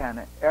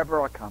can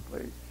ever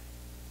accomplish.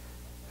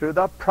 Through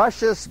the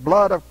precious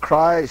blood of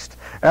Christ,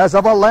 as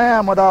of a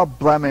lamb without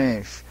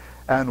blemish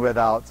and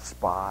without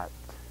spot.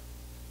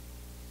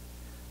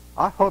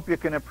 I hope you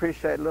can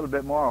appreciate a little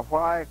bit more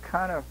why it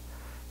kind of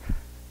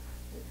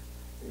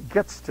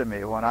gets to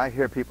me when I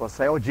hear people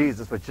say, oh,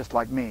 Jesus was just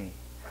like me.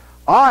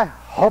 I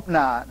hope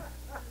not.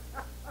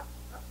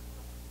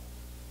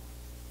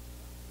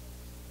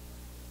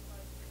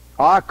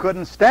 I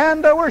couldn't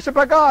stand to worship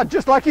a God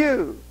just like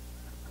you.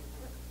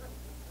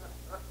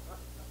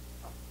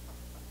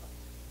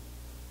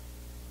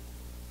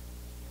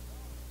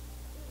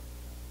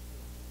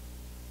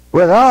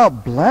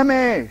 Without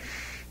blemish,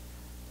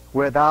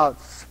 without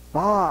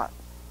spot,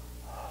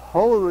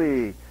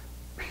 holy,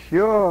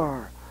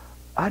 pure,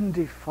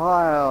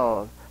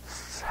 undefiled,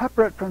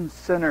 separate from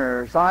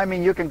sinners. I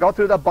mean, you can go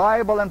through the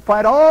Bible and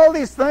find all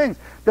these things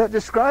that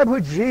describe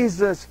who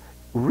Jesus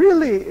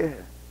really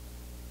is.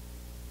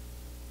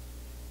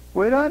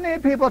 We don't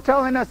need people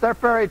telling us they're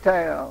fairy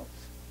tales.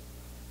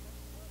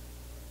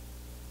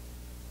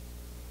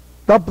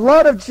 The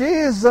blood of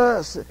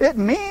Jesus, it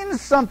means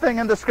something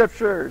in the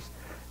Scriptures.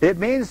 It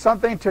means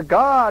something to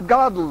God.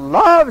 God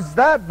loves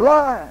that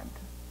blood.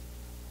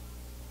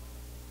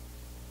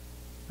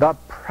 The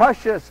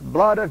precious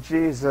blood of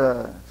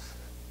Jesus.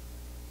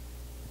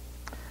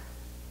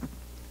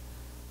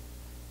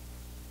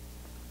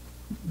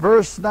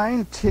 verse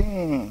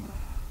 19.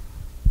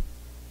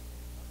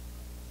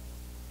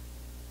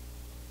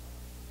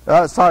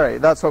 Sorry,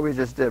 that's what we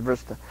just did.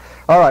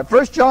 All right,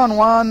 1 John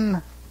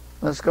 1.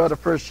 Let's go to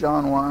 1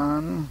 John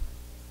 1.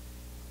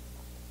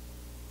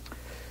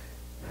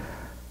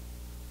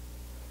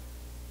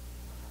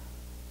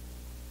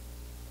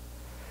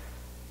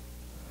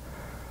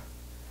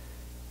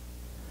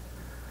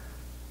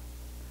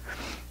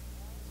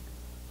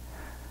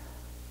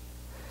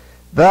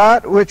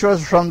 That which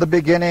was from the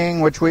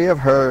beginning, which we have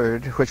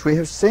heard, which we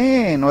have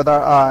seen with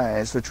our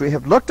eyes, which we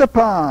have looked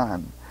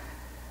upon,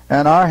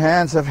 and our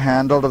hands have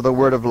handled of the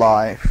word of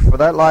life. For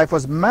that life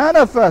was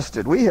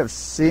manifested. We have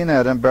seen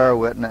it and bear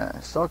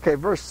witness. Okay,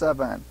 verse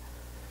 7.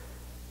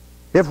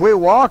 If we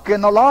walk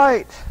in the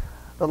light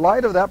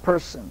of that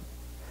person,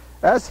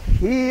 as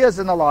he is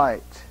in the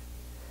light,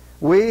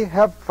 we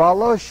have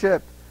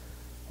fellowship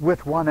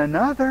with one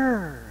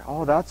another.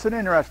 Oh, that's an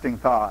interesting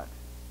thought.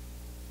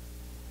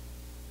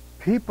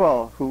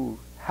 People who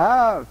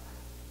have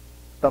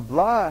the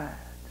blood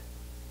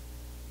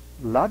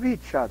love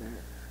each other.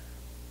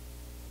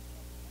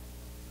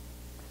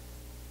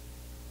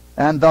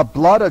 And the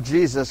blood of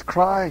Jesus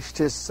Christ,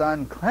 his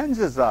Son,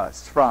 cleanses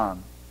us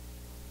from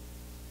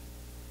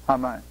how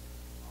much?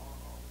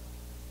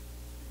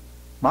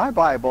 My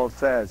Bible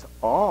says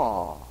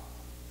all.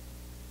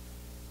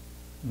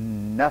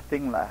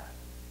 Nothing left.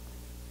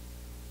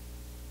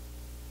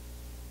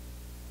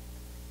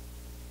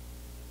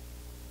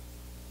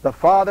 The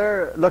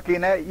Father,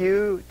 looking at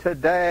you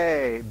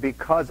today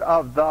because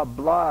of the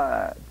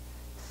blood,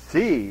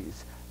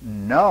 sees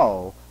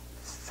no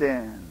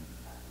sin.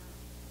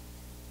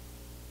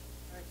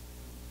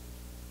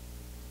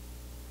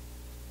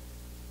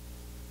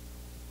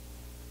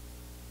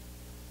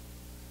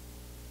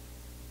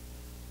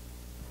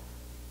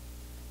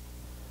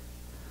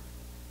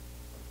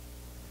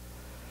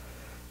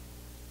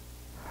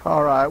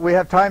 All right, we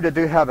have time to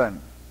do heaven.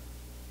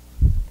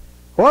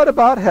 What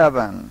about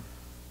heaven?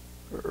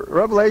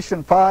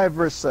 Revelation 5,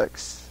 verse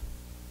 6.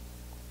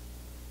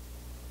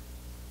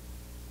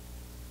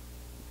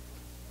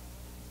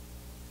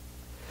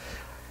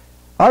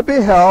 I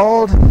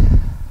beheld,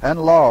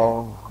 and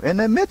lo, in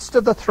the midst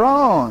of the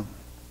throne,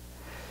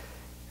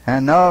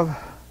 and of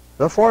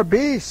the four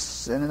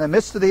beasts, and in the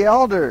midst of the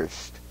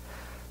elders,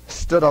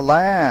 stood a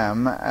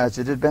lamb as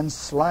it had been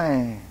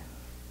slain.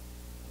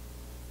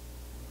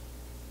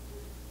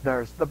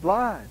 There's the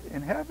blood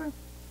in heaven.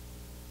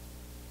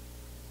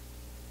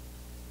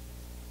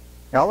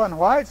 Ellen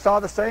White saw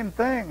the same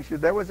thing.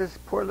 There was this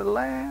poor little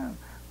lamb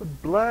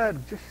with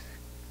blood just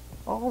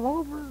all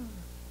over.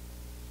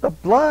 The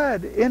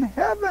blood in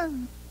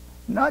heaven.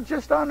 Not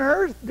just on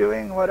earth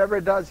doing whatever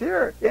it does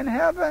here. In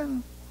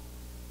heaven.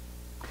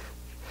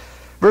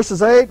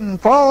 Verses 8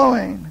 and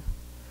following.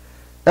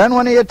 And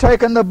when he had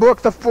taken the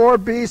book, the four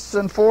beasts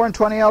and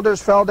 24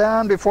 elders fell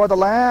down before the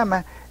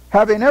Lamb,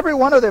 having every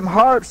one of them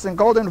harps and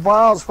golden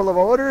vials full of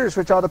odors,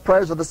 which are the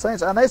prayers of the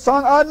saints. And they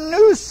sung a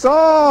new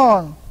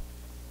song.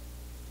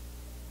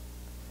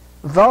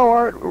 Thou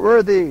art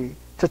worthy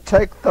to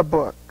take the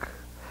book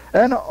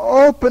and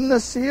open the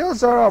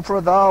seals thereof,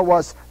 for thou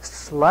wast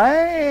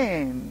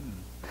slain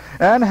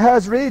and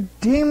hast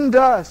redeemed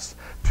us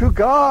to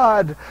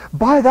God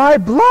by thy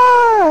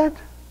blood.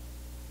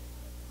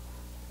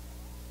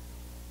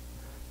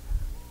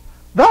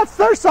 That's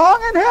their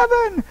song in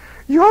heaven.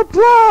 Your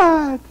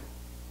blood.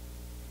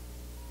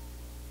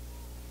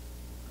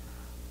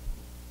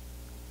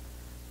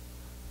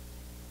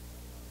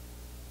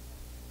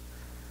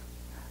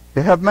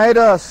 You have made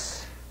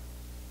us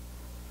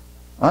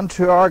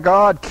unto our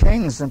God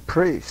kings and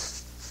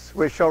priests.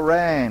 We shall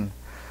reign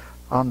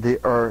on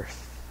the earth.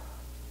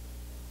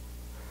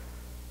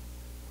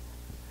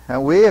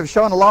 And we have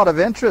shown a lot of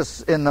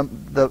interest in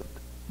the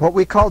what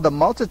we call the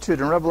multitude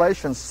in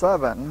Revelation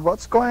 7.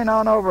 What's going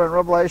on over in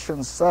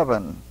Revelation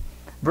 7?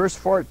 Verse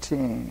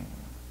 14.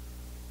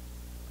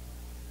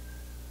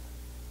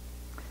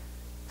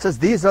 It says,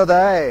 these are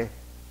they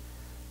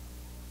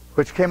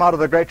which came out of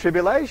the great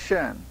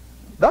tribulation.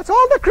 That's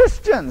all the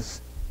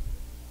Christians.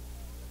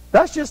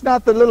 That's just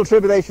not the little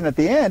tribulation at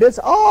the end. It's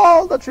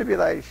all the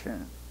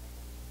tribulation.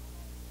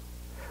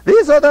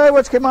 These are they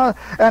which came out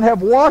and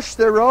have washed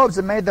their robes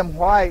and made them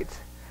white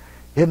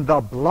in the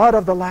blood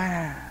of the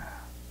Lamb.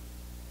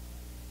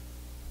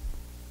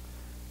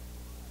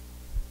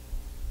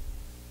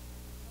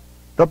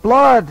 The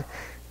blood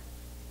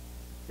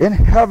in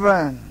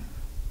heaven.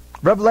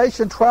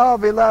 Revelation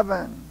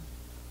 12:11.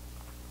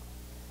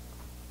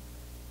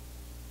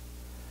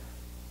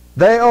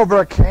 They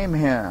overcame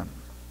him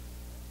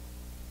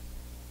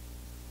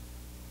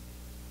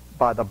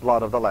by the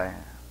blood of the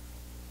Lamb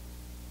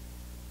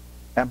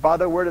and by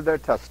the word of their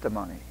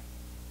testimony.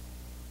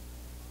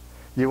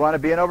 You want to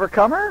be an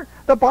overcomer?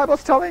 The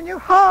Bible's telling you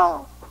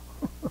how.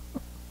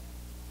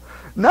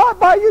 Not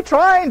by you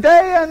trying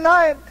day and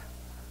night.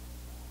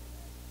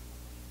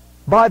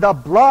 By the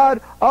blood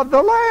of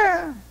the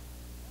Lamb.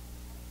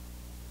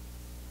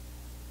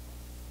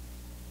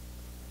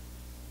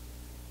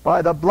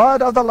 By the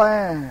blood of the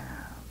Lamb.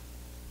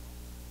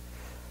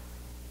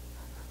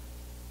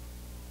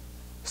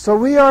 So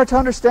we are to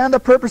understand the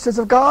purposes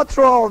of God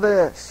through all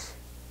this,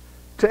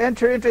 to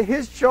enter into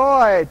His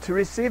joy, to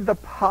receive the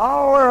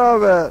power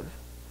of it,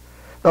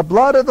 the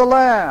blood of the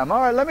Lamb. All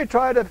right, let me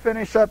try to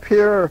finish up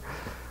here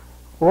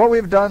what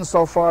we've done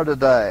so far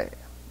today.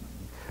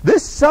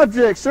 This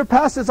subject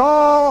surpasses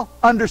all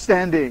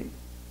understanding.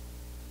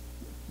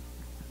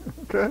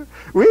 Okay?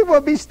 We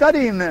will be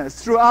studying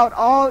this throughout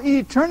all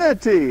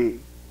eternity.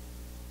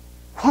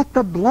 What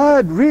the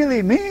blood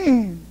really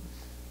means.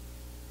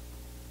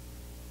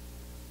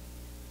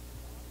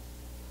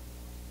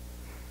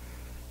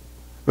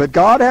 But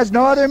God has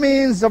no other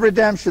means of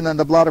redemption than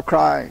the blood of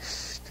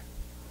Christ.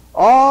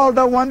 All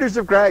the wonders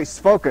of grace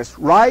focus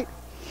right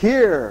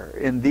here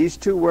in these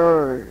two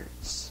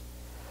words.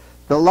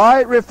 The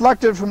light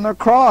reflected from the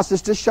cross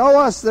is to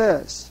show us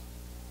this.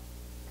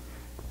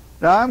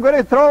 Now I'm going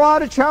to throw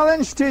out a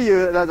challenge to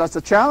you. That's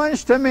a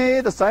challenge to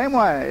me the same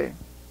way.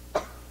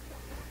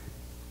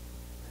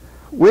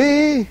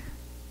 We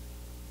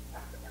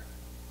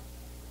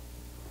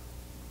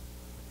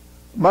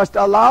must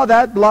allow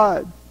that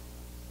blood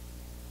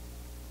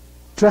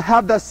to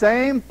have the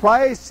same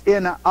place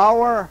in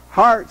our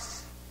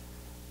hearts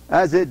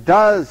as it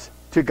does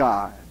to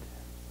God.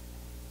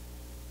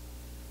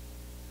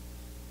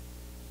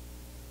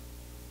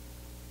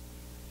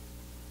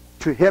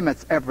 To Him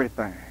it's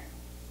everything.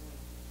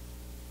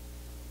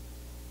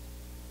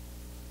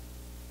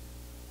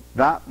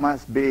 That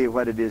must be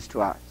what it is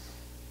to us.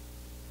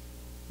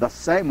 The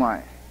same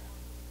way.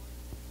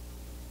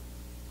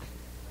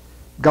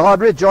 God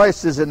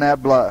rejoices in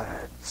that blood.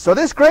 So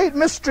this great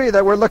mystery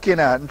that we're looking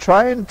at and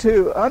trying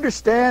to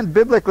understand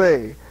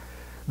biblically,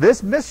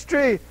 this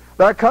mystery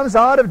that comes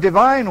out of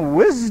divine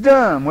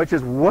wisdom, which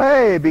is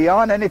way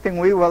beyond anything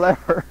we will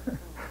ever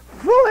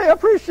fully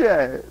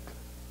appreciate.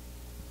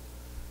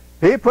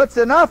 He puts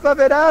enough of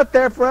it out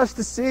there for us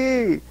to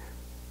see,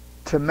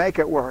 to make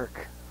it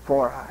work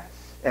for us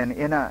and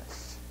in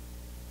us.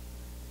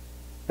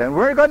 Then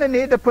we're going to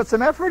need to put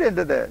some effort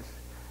into this.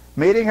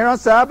 Meeting here on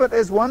Sabbath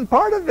is one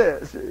part of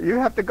this. You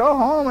have to go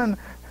home and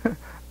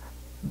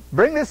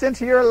bring this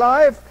into your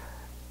life,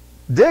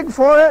 dig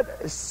for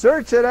it,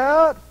 search it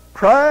out,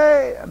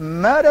 pray,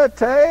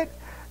 meditate,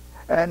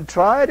 and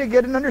try to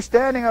get an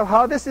understanding of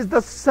how this is the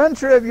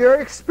center of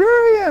your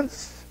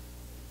experience.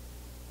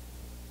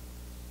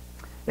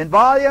 In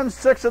volume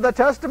 6 of the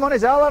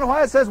Testimonies, Ellen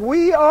White says,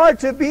 we are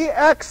to be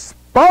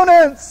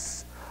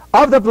exponents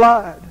of the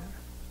blood.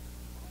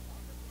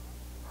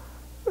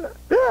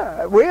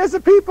 Yeah, we as a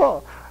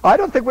people, I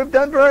don't think we've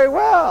done very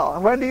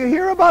well. When do you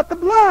hear about the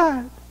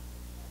blood?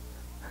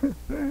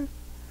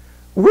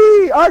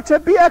 We are to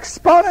be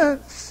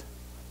exponents.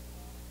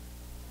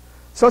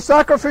 So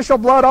sacrificial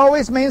blood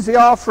always means the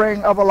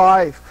offering of a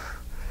life.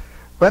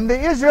 When the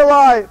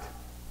Israelite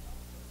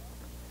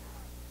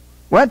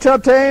went to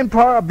obtain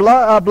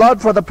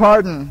blood for the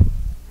pardon,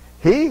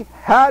 he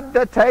had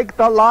to take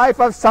the life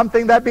of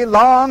something that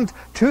belonged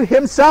to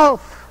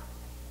himself.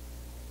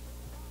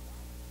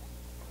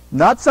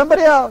 Not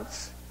somebody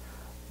else.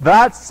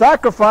 That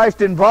sacrifice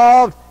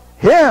involved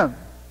him.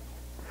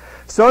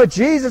 So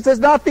Jesus is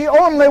not the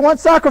only one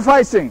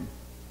sacrificing.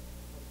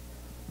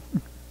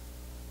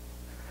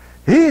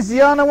 He's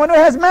the only one who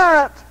has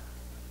merit.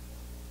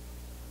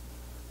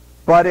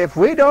 But if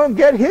we don't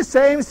get His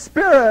same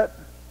Spirit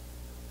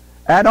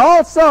and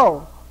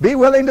also be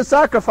willing to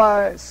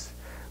sacrifice,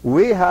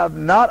 we have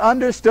not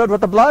understood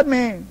what the blood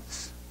means.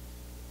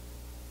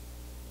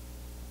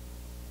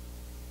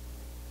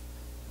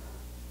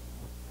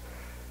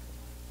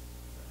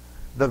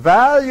 The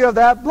value of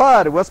that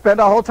blood, we'll spend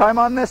a whole time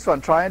on this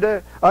one, trying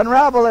to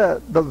unravel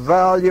it. The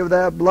value of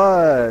that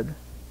blood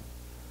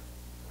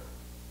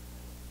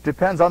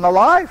depends on the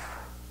life,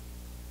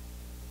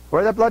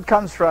 where the blood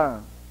comes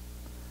from.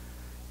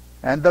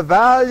 And the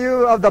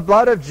value of the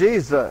blood of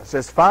Jesus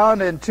is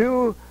found in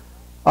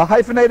a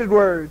hyphenated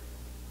word.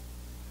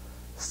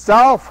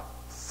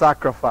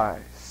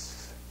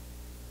 Self-sacrifice.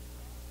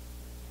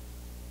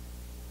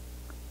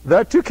 There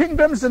are two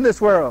kingdoms in this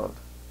world.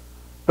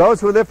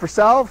 Those who live for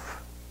self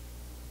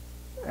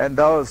and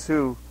those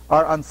who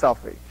are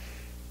unselfish.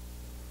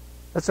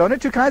 That's the only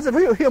two kinds of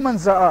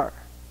humans there are.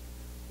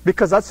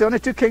 Because that's the only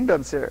two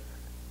kingdoms here.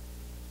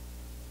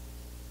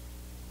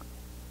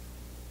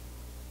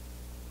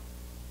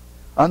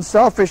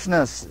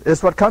 Unselfishness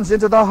is what comes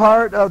into the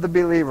heart of the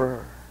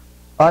believer.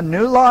 A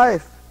new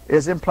life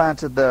is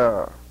implanted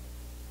there.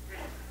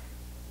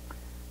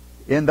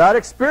 In that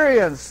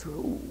experience,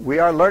 we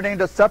are learning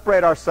to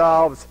separate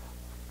ourselves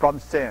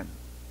from sin.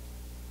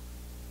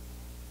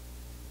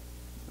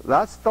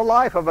 That's the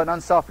life of an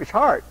unselfish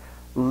heart.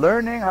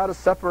 Learning how to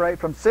separate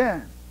from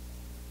sin.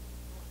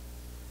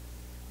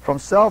 From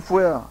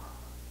self-will.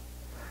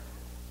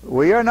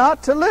 We are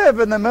not to live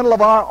in the middle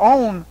of our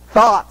own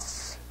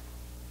thoughts.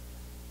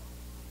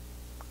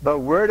 The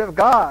Word of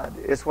God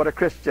is what a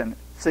Christian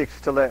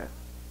seeks to live.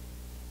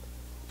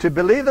 To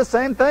believe the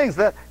same things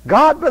that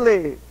God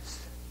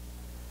believes.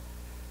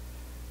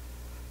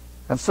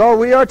 And so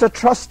we are to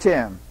trust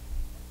Him.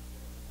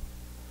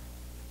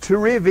 to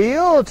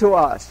reveal to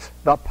us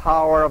the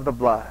power of the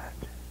blood.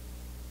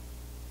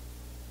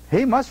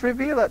 He must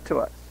reveal it to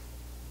us.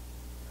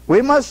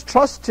 We must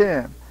trust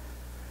Him.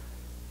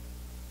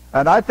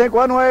 And I think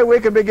one way we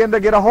can begin to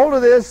get a hold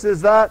of this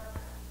is that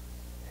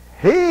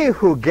He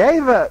who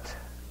gave it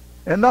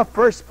in the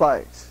first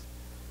place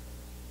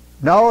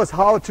knows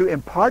how to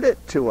impart it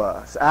to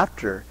us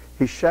after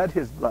He shed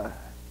His blood.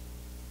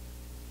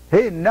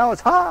 He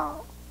knows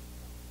how.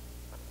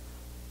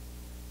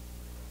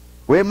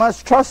 We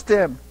must trust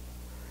Him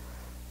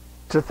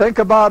to think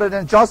about it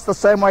in just the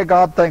same way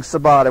God thinks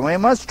about it. We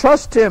must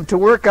trust Him to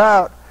work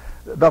out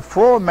the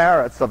full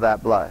merits of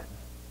that blood.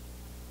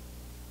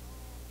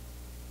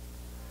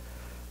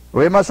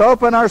 We must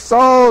open our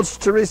souls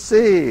to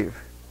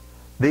receive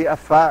the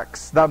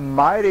effects, the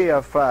mighty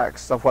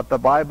effects of what the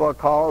Bible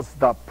calls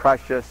the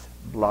precious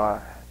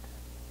blood.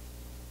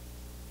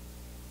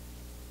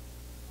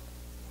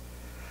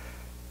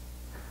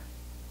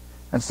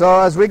 And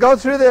so as we go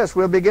through this,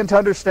 we'll begin to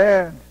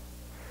understand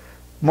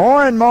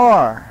more and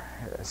more,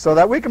 so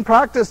that we can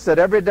practice it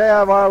every day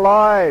of our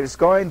lives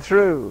going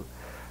through,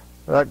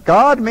 that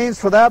God means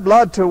for that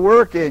blood to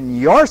work in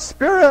your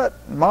spirit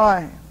and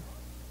mind,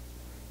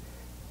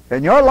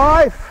 in your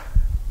life,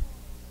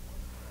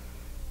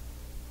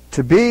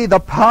 to be the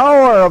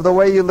power of the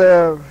way you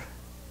live,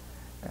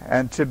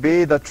 and to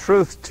be the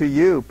truth to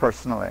you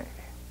personally.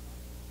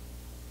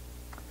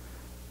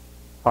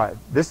 All right,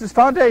 this is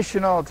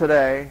foundational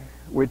today.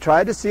 We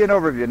tried to see an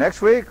overview.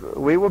 Next week,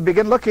 we will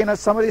begin looking at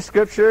some of these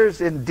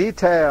scriptures in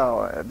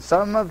detail. And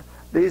some of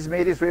these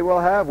meetings we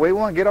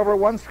won't get over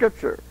one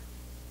scripture.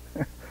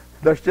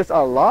 There's just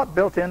a lot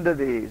built into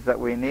these that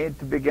we need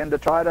to begin to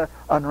try to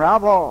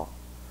unravel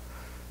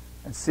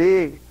and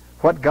see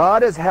what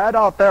God has had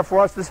out there for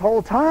us this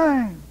whole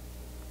time.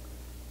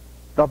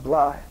 The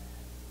blood.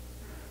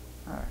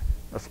 All right,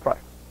 let's pray.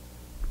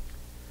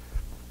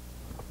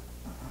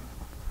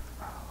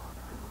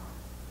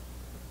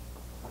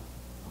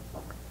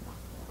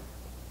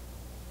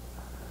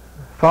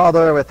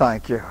 Father, we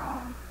thank you.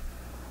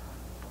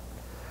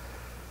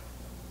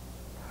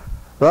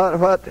 But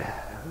what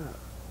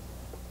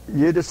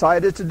you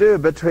decided to do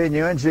between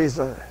you and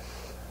Jesus,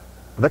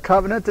 the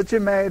covenant that you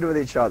made with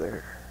each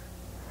other,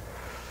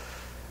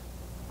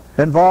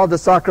 involved a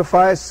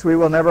sacrifice we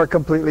will never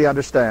completely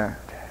understand.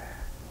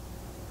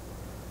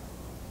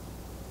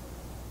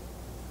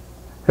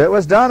 It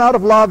was done out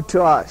of love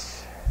to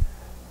us.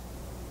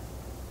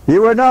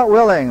 You were not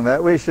willing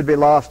that we should be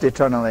lost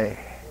eternally.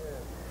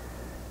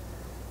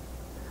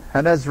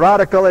 And as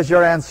radical as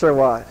your answer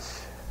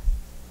was,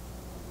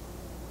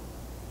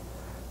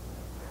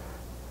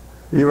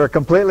 you were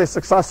completely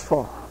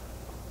successful.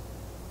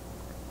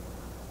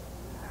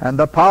 And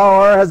the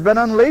power has been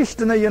unleashed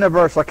in the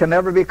universe that can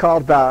never be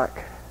called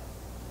back.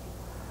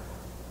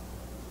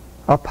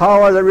 A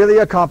power that really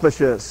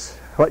accomplishes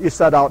what you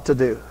set out to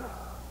do.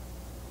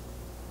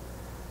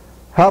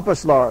 Help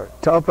us, Lord,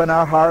 to open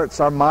our hearts,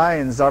 our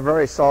minds, our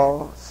very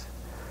souls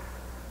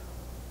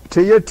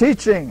to your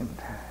teaching,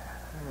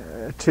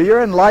 to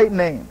your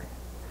enlightening,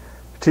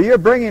 to your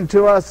bringing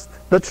to us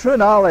the true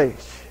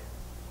knowledge,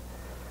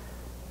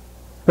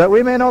 that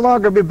we may no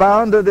longer be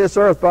bound to this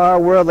earth by our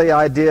worldly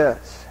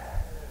ideas.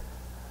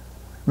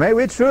 May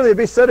we truly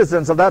be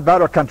citizens of that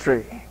better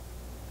country.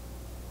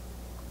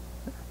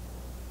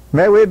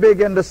 May we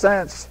begin to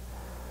sense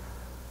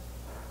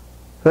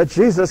that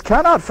Jesus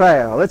cannot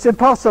fail. It's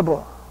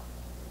impossible.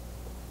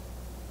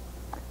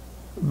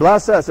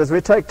 Bless us as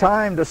we take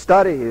time to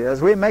study,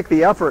 as we make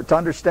the effort to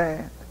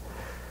understand,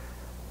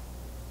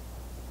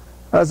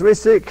 as we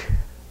seek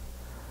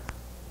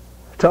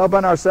to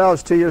open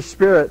ourselves to your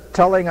Spirit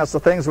telling us the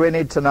things we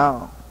need to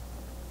know.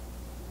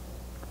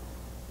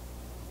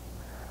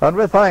 And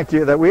we thank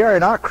you that we are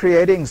not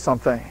creating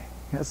something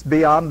that's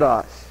beyond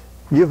us.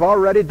 You've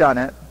already done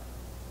it.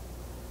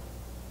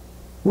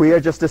 We are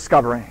just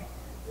discovering.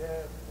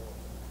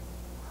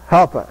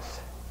 Help us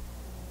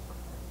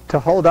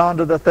to hold on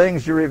to the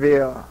things you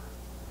reveal.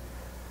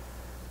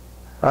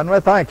 And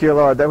we thank you,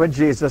 Lord, that when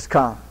Jesus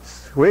comes,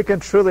 we can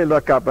truly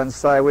look up and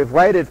say, we've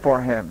waited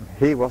for him.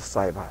 He will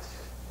save us.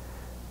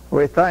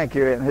 We thank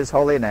you in his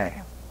holy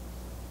name.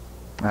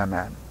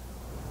 Amen.